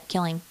them end up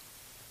killing.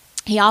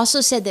 He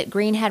also said that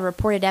Greene had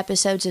reported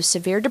episodes of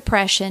severe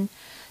depression,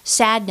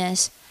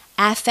 sadness,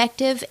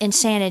 affective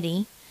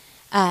insanity,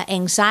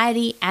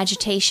 anxiety,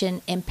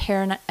 agitation, and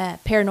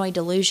paranoid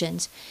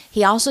delusions.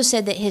 He also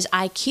said that his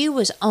IQ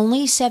was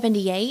only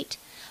 78,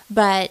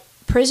 but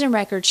prison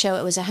records show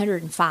it was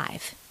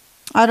 105.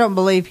 I don't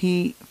believe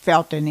he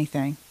felt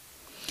anything.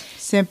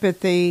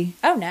 Sympathy.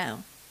 Oh,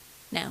 no.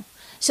 No.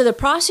 So the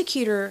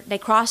prosecutor, they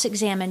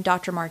cross-examined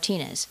Dr.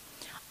 Martinez.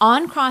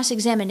 On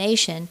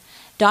cross-examination,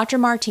 Dr.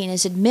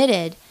 Martinez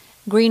admitted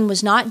Greene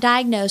was not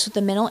diagnosed with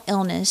a mental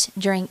illness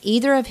during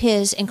either of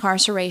his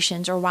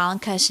incarcerations or while in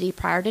custody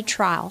prior to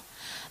trial,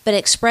 but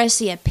expressed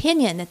the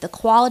opinion that the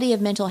quality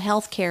of mental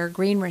health care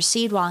Greene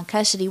received while in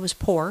custody was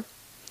poor.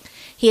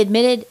 He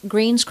admitted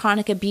Greene's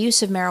chronic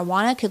abuse of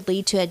marijuana could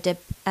lead to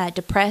a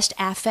depressed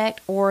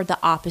affect or the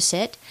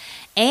opposite,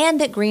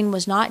 and that Greene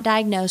was not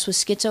diagnosed with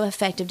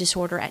schizoaffective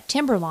disorder at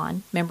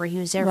Timberlawn. Remember, he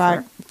was there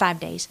Right. for 5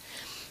 days.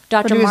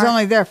 But he was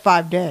only there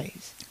 5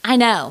 days. I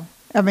know.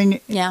 I mean,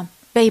 Yeah,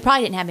 but he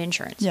probably didn't have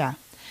insurance. yeah.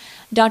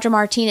 Dr.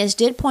 Martinez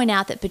did point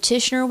out that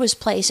petitioner was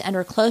placed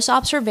under close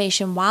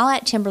observation while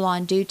at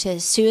Timberlawn due to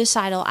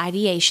suicidal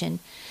ideation,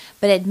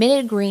 but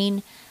admitted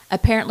Greene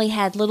apparently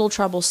had little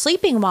trouble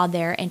sleeping while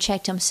there and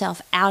checked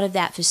himself out of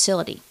that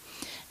facility.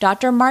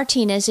 Dr.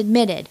 Martinez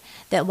admitted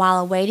that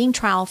while awaiting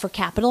trial for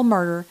capital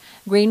murder,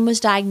 Greene was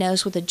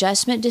diagnosed with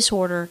adjustment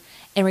disorder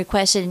and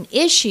requested an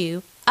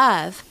issue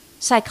of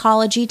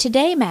Psychology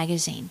Today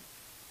magazine.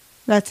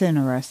 That's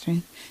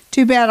interesting.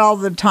 Too bad all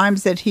the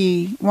times that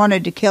he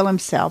wanted to kill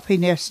himself, he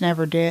just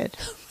never did.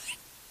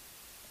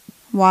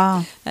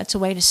 Wow. That's a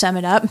way to sum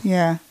it up.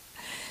 Yeah.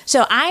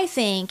 So I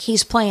think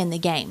he's playing the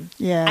game.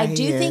 Yeah, I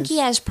do think is. he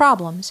has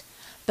problems,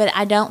 but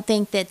I don't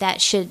think that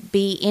that should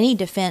be any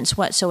defense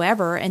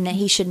whatsoever, and that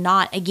he should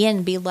not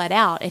again be let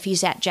out if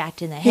he's that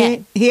jacked in the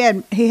head.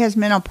 He has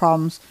mental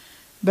problems,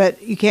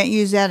 but you can't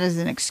use that as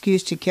an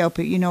excuse to kill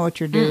people. You know what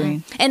you're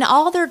doing. And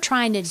all they're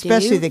trying to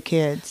Especially do, the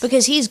kids.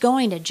 because he's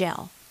going to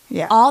jail.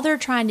 Yeah. All they're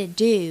trying to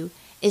do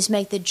is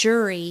make the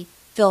jury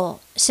feel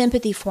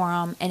sympathy for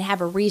him and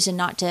have a reason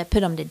not to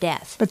put him to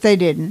death. But they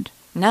didn't.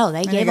 No, they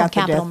And gave him got the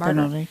capital death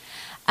murder.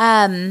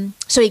 penalty.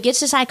 So he gets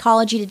the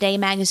Psychology Today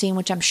magazine,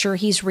 which I'm sure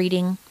he's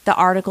reading the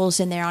articles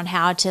in there on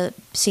how to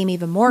seem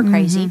even more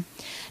crazy.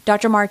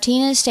 Dr.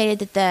 Martinez stated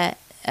that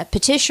the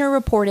petitioner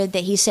reported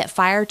that he set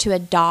fire to a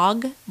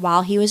dog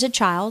while he was a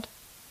child.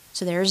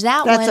 So there's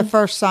that one. That's the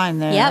first sign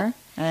there. Yep.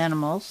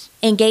 Animals.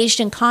 Engaged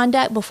in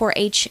conduct before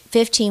age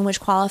 15, which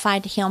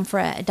qualified him for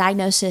a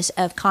diagnosis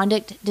of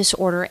conduct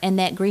disorder, and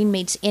that Greene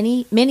meets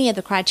many of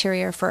the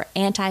criteria for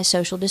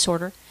antisocial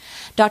disorder.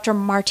 Dr.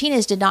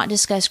 Martinez did not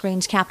discuss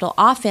Greene's capital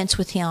offense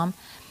with him,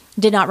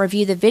 did not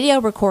review the video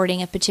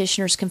recording of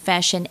petitioner's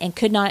confession, and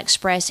could not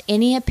express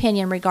any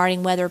opinion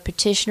regarding whether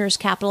petitioner's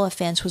capital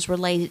offense was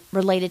related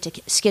to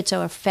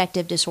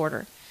schizoaffective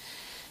disorder.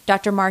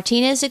 Dr.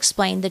 Martinez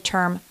explained the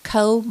term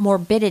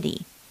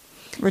comorbidity.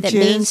 That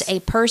means a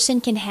person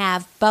can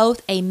have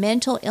both a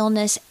mental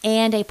illness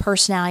and a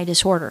personality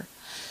disorder.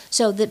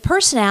 So the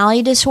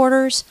personality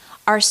disorders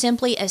are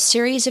simply a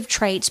series of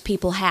traits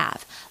people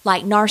have,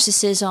 like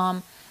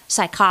narcissism,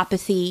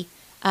 psychopathy,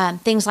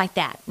 things like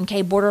that,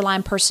 okay,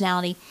 borderline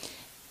personality.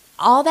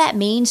 All that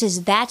means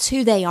is that's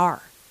who they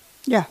are.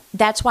 Yeah.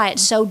 That's why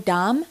it's so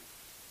dumb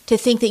to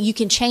think that you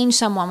can change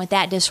someone with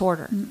that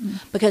disorder.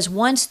 Because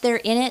once they're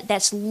in it,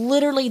 that's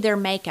literally their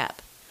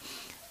makeup.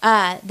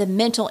 The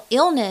mental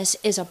illness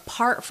is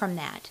apart from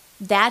that.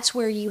 That's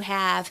where you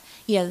have,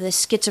 the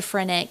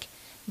schizophrenic,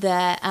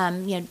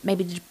 the,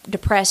 maybe the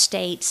depressed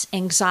states,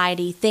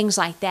 anxiety, things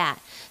like that.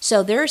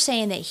 So they're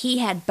saying that he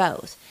had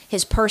both.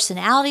 His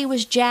personality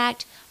was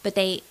jacked, but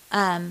they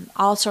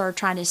also are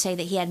trying to say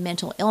that he had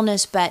mental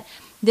illness. But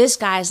this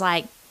guy's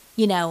like,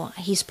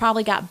 he's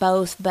probably got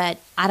both, but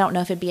I don't know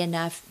if it'd be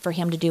enough for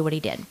him to do what he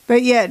did.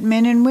 But yet,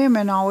 men and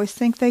women always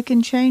think they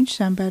can change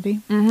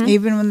somebody,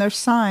 even when there's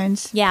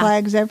signs,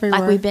 flags everywhere.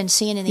 Like we've been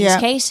seeing in these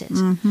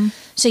cases.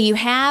 So you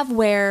have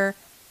where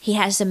he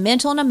has the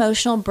mental and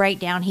emotional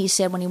breakdown, he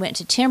said, when he went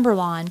to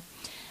Timberlawn.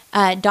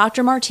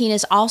 Dr.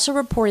 Martinez also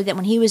reported that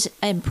when he was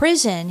in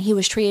prison, he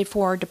was treated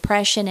for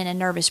depression and a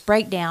nervous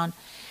breakdown,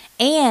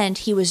 and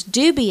he was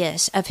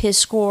dubious of his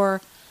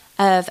score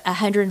of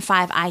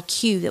 105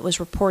 IQ that was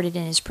reported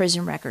in his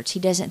prison records.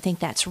 He doesn't think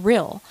that's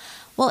real.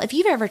 Well, if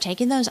you've ever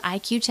taken those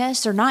IQ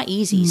tests, they're not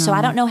easy. No. So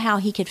I don't know how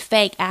he could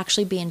fake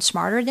actually being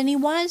smarter than he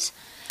was.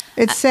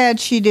 It's sad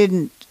she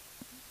didn't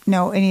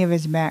know any of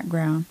his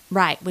background.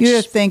 Right. You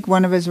just think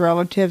one of his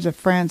relatives, a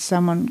friend,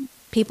 someone...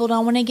 People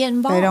don't want to get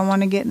involved. They don't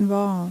want to get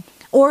involved.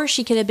 Or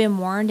she could have been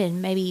warned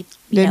and maybe,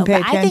 Didn't pay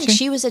but attention. I think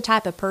she was the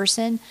type of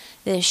person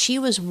that if she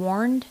was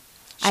warned,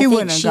 She would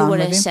wouldn't have have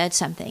him. said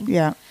something.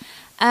 Yeah.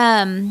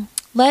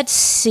 Let's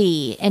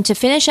see. And to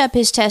finish up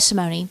his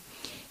testimony,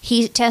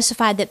 he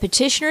testified that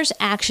petitioner's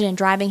action in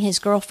driving his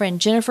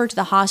girlfriend Jennifer to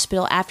the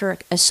hospital after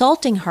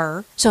assaulting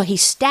her, so he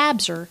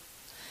stabs her,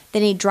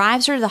 then he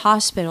drives her to the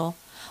hospital,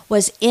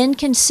 was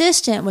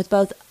inconsistent with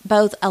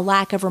both a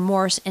lack of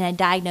remorse and a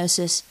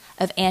diagnosis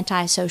of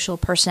antisocial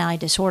personality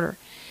disorder.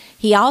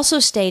 He also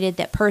stated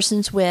that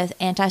persons with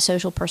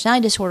antisocial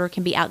personality disorder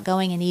can be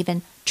outgoing and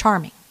even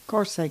charming. Of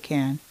course they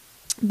can.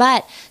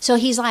 But, so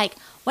he's like,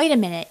 wait a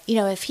minute,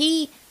 if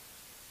he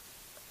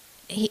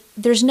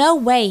there's no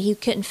way he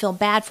couldn't feel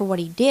bad for what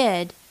he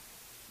did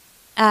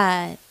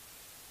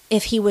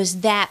if he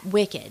was that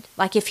wicked.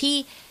 Like if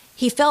he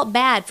he felt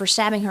bad for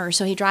stabbing her,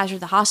 so he drives her to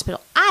the hospital.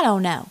 I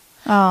don't know.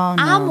 Oh,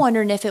 no. I'm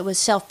wondering if it was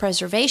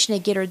self-preservation to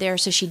get her there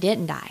so she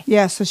didn't die.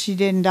 Yeah, so she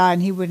didn't die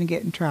and he wouldn't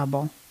get in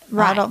trouble.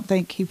 Right. I don't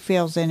think he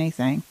feels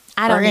anything.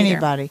 I don't for either.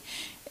 anybody.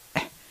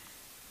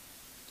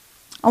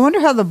 I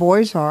wonder how the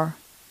boys are.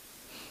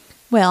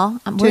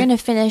 Well, we're going to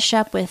finish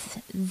up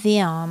with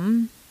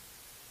them.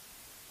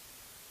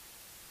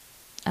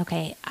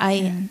 Okay,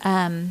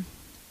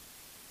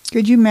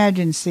 Could you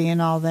imagine seeing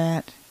all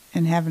that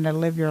and having to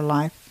live your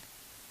life?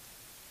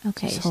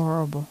 Okay. It's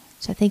horrible.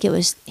 So I think it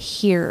was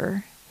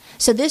here.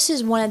 So this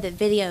is one of the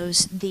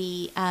videos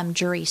the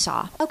jury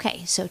saw.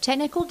 Okay, so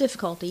technical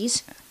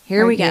difficulties.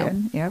 Here we go.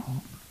 Yep.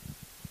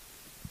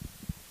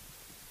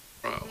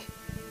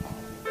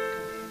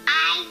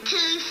 I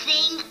too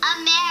sing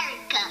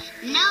America.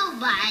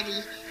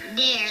 Nobody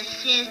dares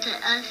says to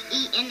us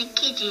eat in the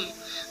kitchen.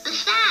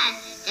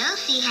 Besides, they'll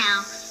see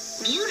how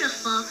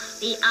beautiful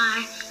we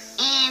are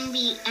and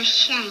be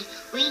ashamed.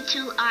 We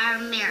too are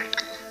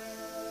America.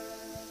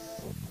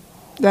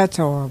 That's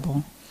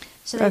horrible.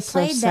 So That's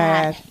they so played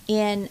sad. that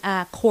in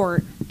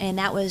court, and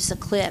that was the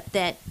clip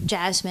that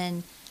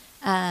Jasmine,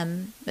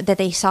 that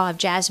they saw of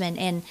Jasmine,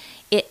 and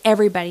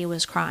everybody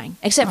was crying,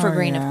 except for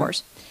Greene, of yeah.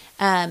 course.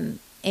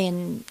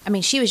 And I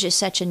mean, she was just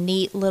such a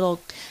neat little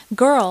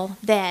girl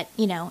that,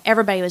 you know,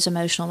 everybody was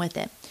emotional with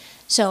it.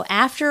 So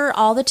after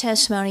all the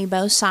testimony,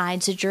 both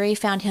sides, the jury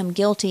found him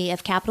guilty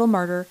of capital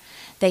murder.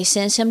 They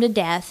sentenced him to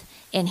death,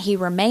 and he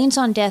remains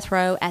on death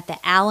row at the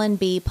Allen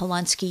B.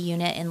 Polunsky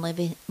unit in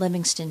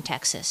Livingston,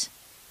 Texas.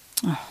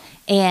 Oh.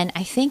 And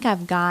I think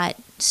I've got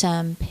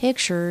some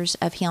pictures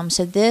of him.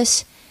 So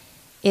this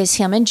is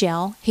him in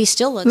jail. He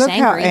still looks angry.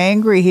 Look how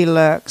angry he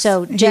looks.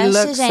 So he just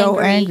looks as so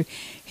angry angry.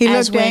 He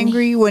as looked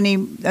angry when he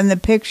in the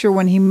picture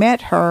when he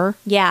met her.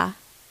 Yeah.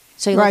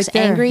 So he right looks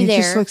there. angry he there.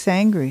 He just looks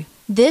angry.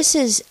 This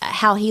is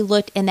how he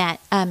looked in that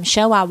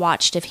show I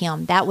watched of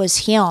him. That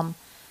was him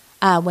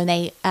when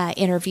they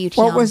interviewed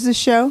him. What was the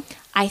show?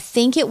 I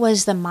think it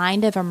was The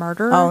Mind of a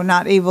Murderer. Oh,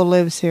 not Evil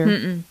Lives Here.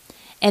 Mm-mm.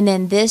 And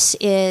then this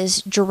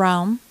is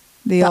Jerome,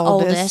 the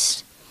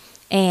oldest.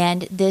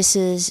 And this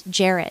is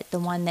Jarrett, the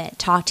one that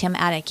talked him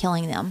out of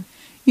killing them.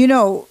 You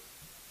know,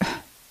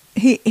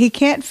 he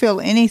can't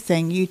feel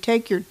anything. You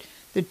take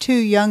the two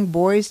young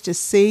boys to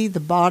see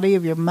the body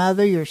of your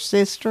mother, your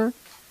sister,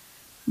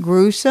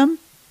 gruesome,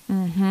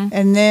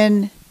 and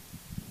then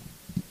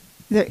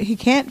he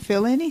can't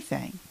feel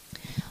anything.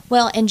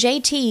 Well, and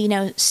JT, you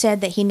know,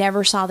 said that he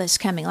never saw this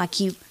coming.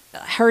 Like you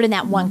heard in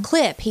that one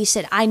clip, he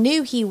said, I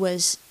knew he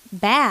was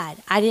bad.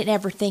 I didn't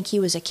ever think he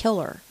was a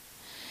killer.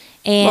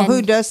 And, well,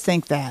 who does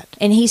think that?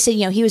 And he said,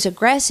 you know, he was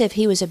aggressive,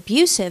 he was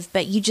abusive,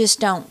 but you just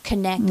don't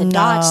connect the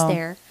dots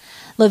there.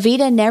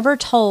 Levita never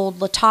told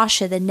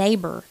Latasha, the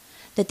neighbor,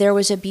 that there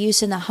was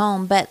abuse in the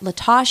home, but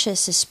Latasha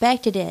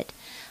suspected it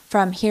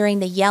from hearing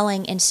the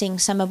yelling and seeing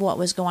some of what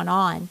was going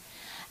on.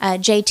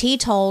 JT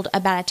told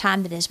about a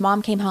time that his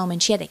mom came home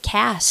and she had a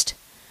cast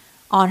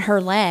on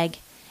her leg,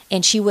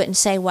 and she wouldn't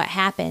say what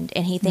happened,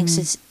 and he thinks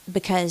it's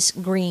because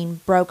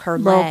Greene broke her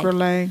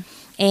leg.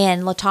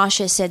 And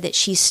Latasha said that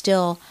she's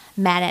still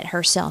mad at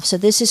herself. So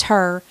this is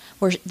her,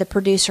 where the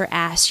producer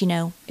asked, you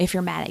know, if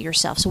you're mad at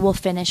yourself. So we'll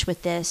finish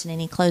with this and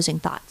any closing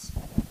thoughts.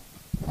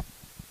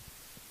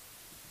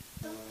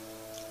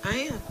 I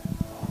am.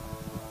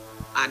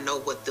 I know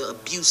what the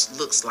abuse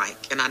looks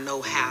like, and I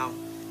know how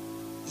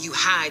you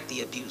hide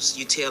the abuse.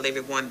 You tell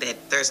everyone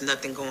that there's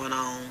nothing going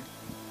on.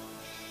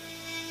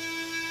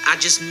 I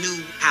just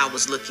knew how I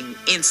was looking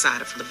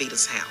inside of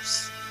Levita's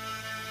house.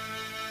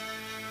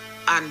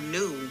 I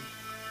knew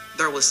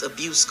there was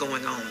abuse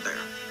going on there,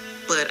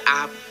 but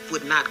I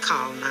would not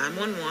call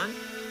 911.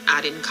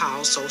 I didn't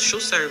call social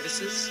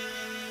services.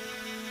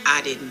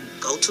 I didn't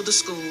go to the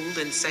school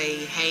and say,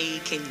 hey,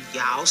 can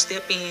y'all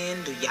step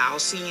in? Do y'all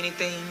see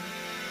anything?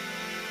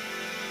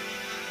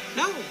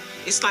 No,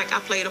 it's like I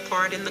played a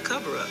part in the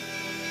cover-up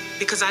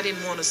because I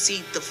didn't want to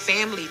see the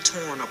family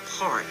torn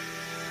apart.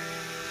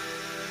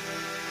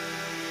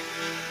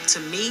 To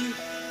me,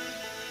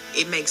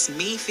 it makes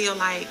me feel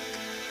like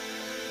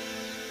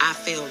I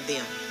failed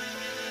them.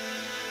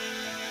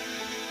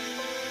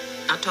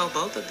 I told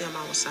both of them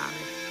I was sorry.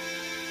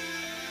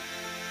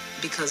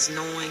 Because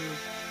knowing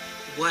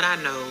what I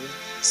know,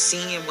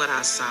 seeing what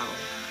I saw,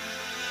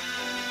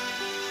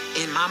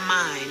 in my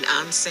mind,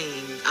 I'm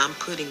saying I'm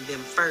putting them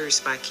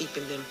first by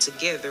keeping them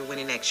together, when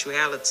in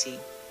actuality,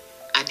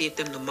 I did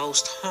them the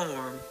most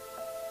harm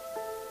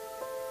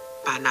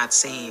by not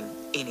saying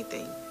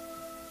anything.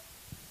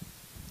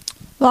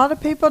 A lot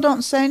of people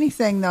don't say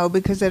anything, though,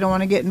 because they don't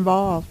want to get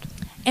involved.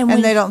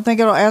 And they don't think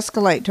it'll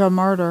escalate to a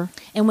murder.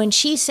 And when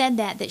she said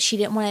that she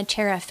didn't want to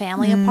tear a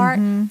family apart,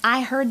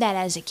 I heard that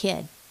as a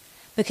kid.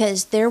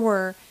 Because there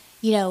were,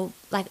 you know,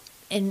 like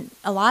in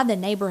a lot of the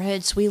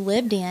neighborhoods we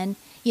lived in,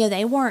 you know,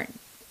 they weren't,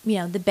 you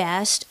know, the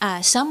best.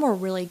 Some were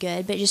really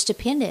good, but it just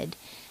depended.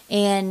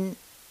 And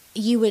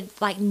you would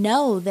like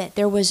know that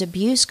there was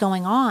abuse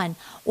going on,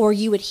 or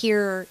you would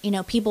hear, you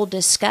know, people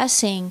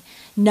discussing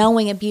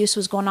knowing abuse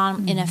was going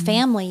on in a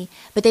family,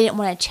 but they didn't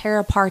want to tear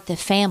apart the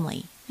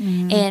family.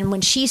 And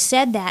when she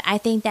said that, I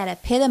think that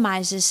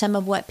epitomizes some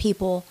of what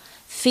people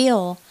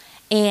feel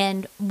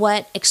and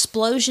what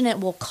explosion it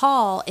will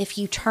call if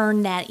you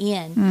turn that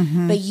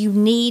in. But you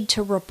need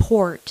to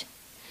report.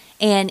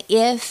 And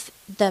if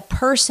the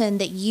person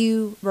that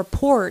you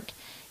report,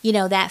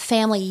 that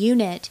family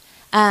unit,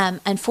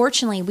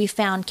 unfortunately, we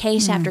found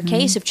case after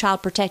case of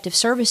Child Protective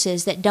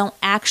Services that don't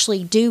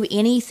actually do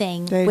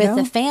anything with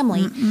the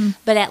family.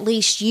 But at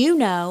least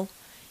you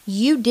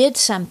did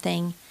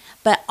something.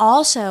 But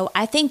also,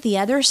 I think the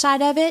other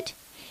side of it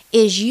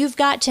is you've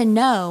got to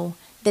know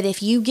that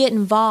if you get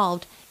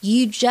involved,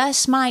 you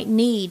just might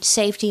need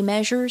safety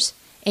measures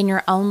in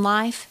your own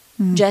life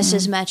just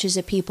as much as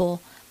the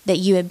people that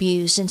you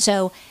abused. And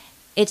so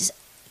it's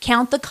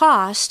count the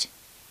cost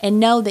and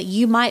know that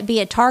you might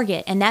be a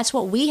target. And that's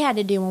what we had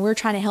to do when we were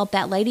trying to help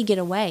that lady get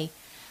away.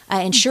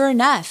 And sure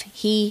enough,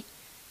 he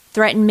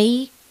threatened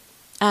me.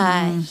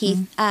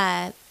 He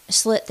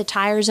slit the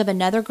tires of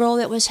another girl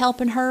that was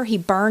helping her. He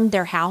burned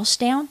their house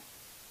down.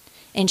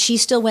 And she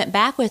still went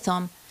back with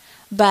him.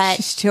 But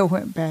she still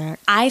went back.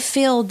 I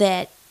feel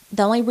that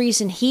the only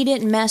reason he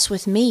didn't mess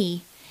with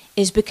me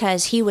is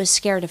because he was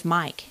scared of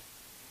Mike.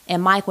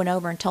 And Mike went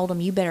over and told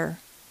him, you better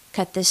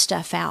cut this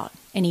stuff out.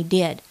 And he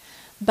did.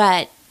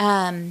 But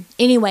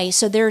anyway,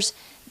 so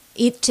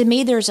to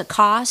me, there's a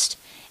cost.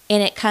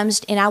 And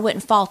I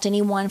wouldn't fault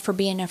anyone for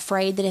being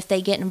afraid that if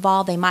they get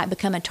involved, they might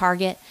become a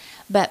target.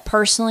 But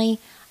personally,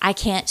 I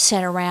can't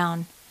sit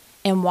around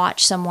and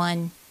watch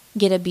someone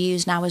get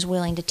abused, and I was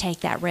willing to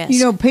take that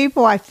risk.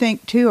 People, I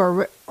think, too,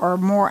 are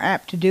more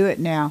apt to do it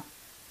now.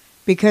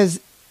 Because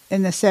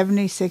in the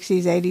 70s,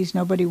 60s, 80s,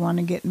 nobody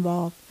wanted to get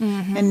involved.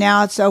 And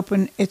now it's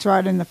open, it's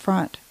right in the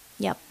front.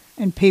 Yep.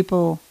 And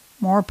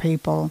more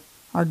people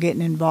are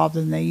getting involved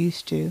than they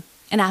used to.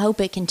 And I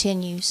hope it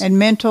continues. And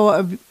mental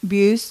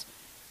abuse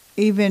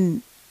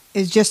even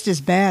is just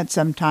as bad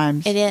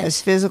sometimes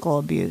as physical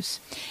abuse.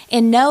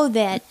 And know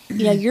that,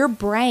 your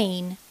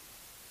brain,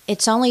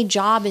 its only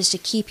job is to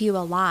keep you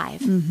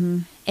alive.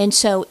 And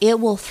so it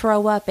will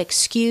throw up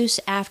excuse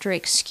after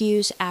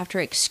excuse after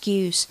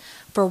excuse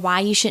for why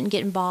you shouldn't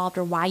get involved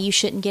or why you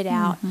shouldn't get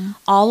out.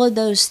 All of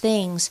those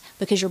things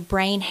because your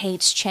brain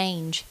hates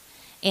change.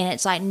 And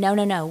it's like,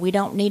 no, we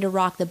don't need to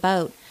rock the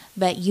boat,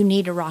 but you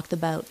need to rock the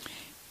boat.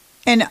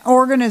 And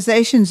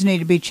organizations need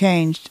to be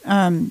changed.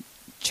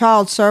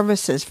 Child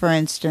services, for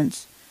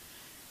instance.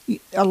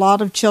 A lot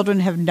of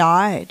children have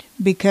died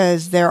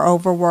because they're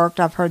overworked.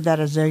 I've heard that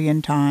a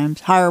zillion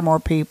times. Hire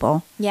more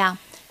people. Yeah.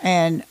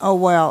 And,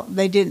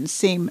 they didn't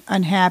seem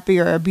unhappy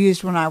or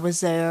abused when I was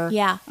there.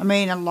 Yeah. I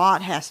mean, a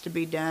lot has to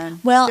be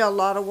done. Well, still a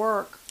lot of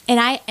work. And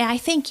I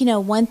think,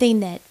 one thing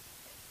that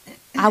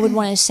I would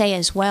want to say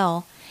as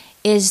well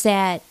is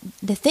that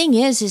the thing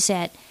is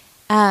that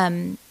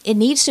it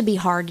needs to be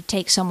hard to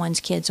take someone's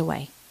kids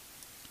away.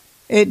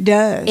 It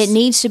does. It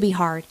needs to be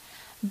hard.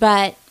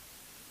 But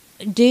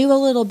do a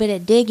little bit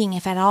of digging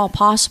if at all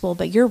possible.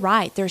 But you're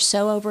right. They're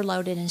so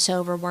overloaded and so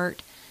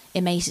overworked,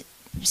 it may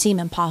seem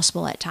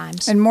impossible at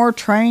times. And more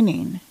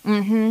training.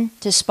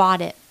 To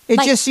spot it.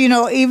 It's just,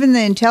 even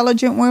the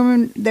intelligent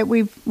women that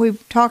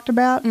we've talked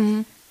about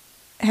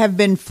have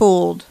been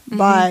fooled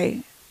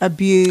by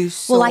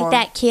abuse. Well, like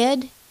that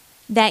kid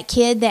that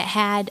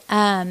had,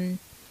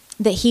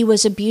 that he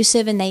was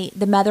abusive and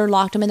the mother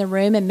locked him in the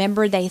room. And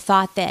remember, they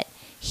thought that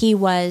he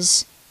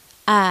was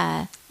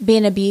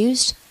being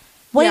abused.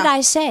 What did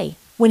I say?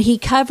 When he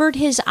covered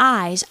his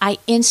eyes, I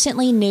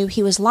instantly knew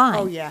he was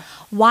lying. Oh, yeah.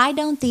 Why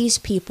don't these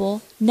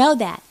people know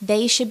that?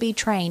 They should be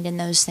trained in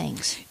those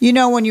things.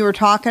 When you were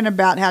talking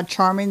about how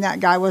charming that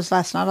guy was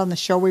last night on the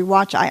show we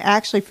watched, I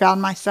actually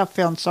found myself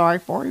feeling sorry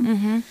for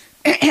him.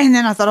 And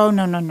then I thought,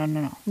 no.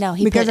 No,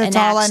 he put an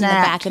axe in the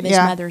back of his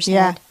mother's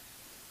head.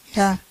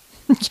 Yeah.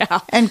 Yeah.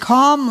 And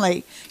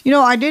calmly.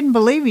 I didn't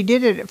believe he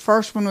did it at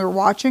first when we were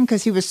watching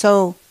because he was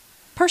so...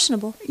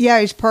 personable. Yeah,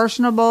 he's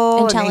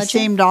personable. Intelligent. And he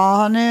seemed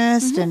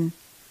honest and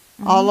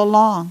all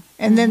along.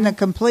 And then the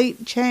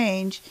complete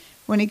change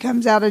when he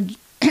comes out of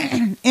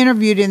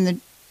interviewed in the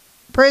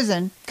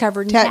prison.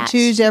 Covered in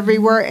tattoos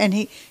everywhere.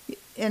 And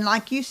and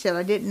like you said,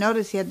 I didn't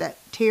notice he had that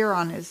tear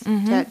on his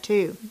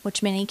tattoo.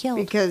 Which meant he killed.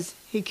 Because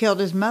he killed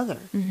his mother.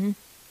 And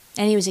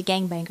he was a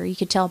gangbanger. You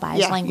could tell by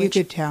his language.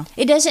 You could tell.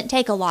 It doesn't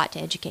take a lot to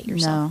educate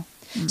yourself.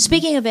 No.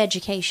 Speaking of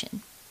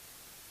education,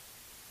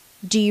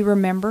 do you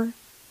remember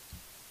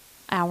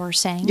our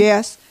saying?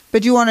 Yes.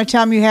 But you want to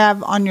tell them you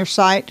have on your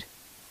site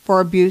for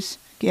abuse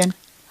again?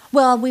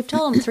 Well, we've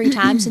told them 3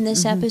 times in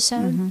this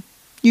episode.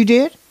 You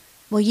did?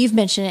 Well, you've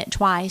mentioned it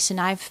twice, and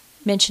I've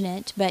mentioned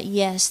it. But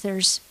yes,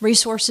 there's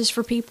resources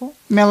for people.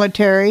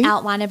 Military.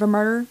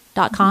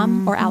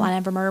 OutlineOfAMurder.com or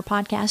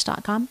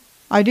OutlineOfAMurderPodcast.com.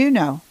 I do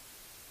know.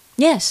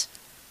 Yes.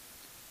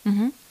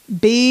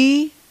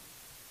 Be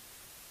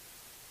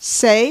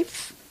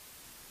safe.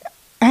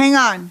 Hang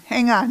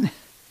on.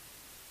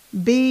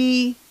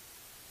 Be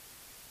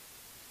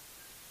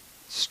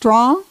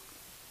strong?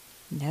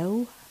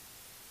 No.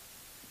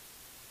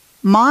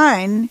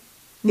 Mine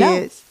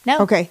is... No.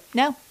 Okay.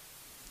 No.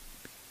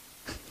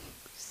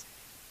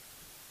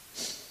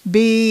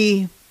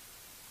 Be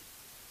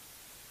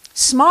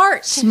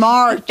Smart.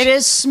 Smart. It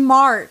is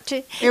smart.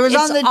 It was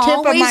on the tip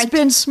of my... It's always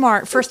been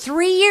smart for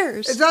 3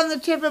 years. It's on the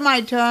tip of my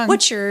tongue.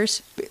 What's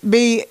yours?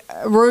 Be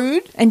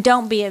rude. And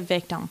don't be a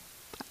victim.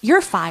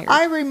 You're fired.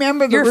 I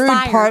remember the rude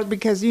part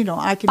because, you know,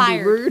 I can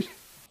be rude.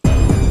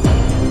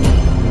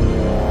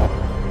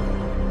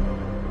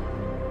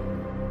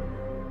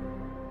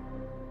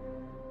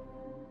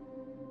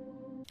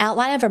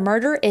 Outline of a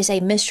Murder is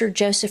a Mr.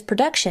 Joseph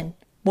production.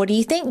 What do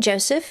you think,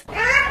 Joseph?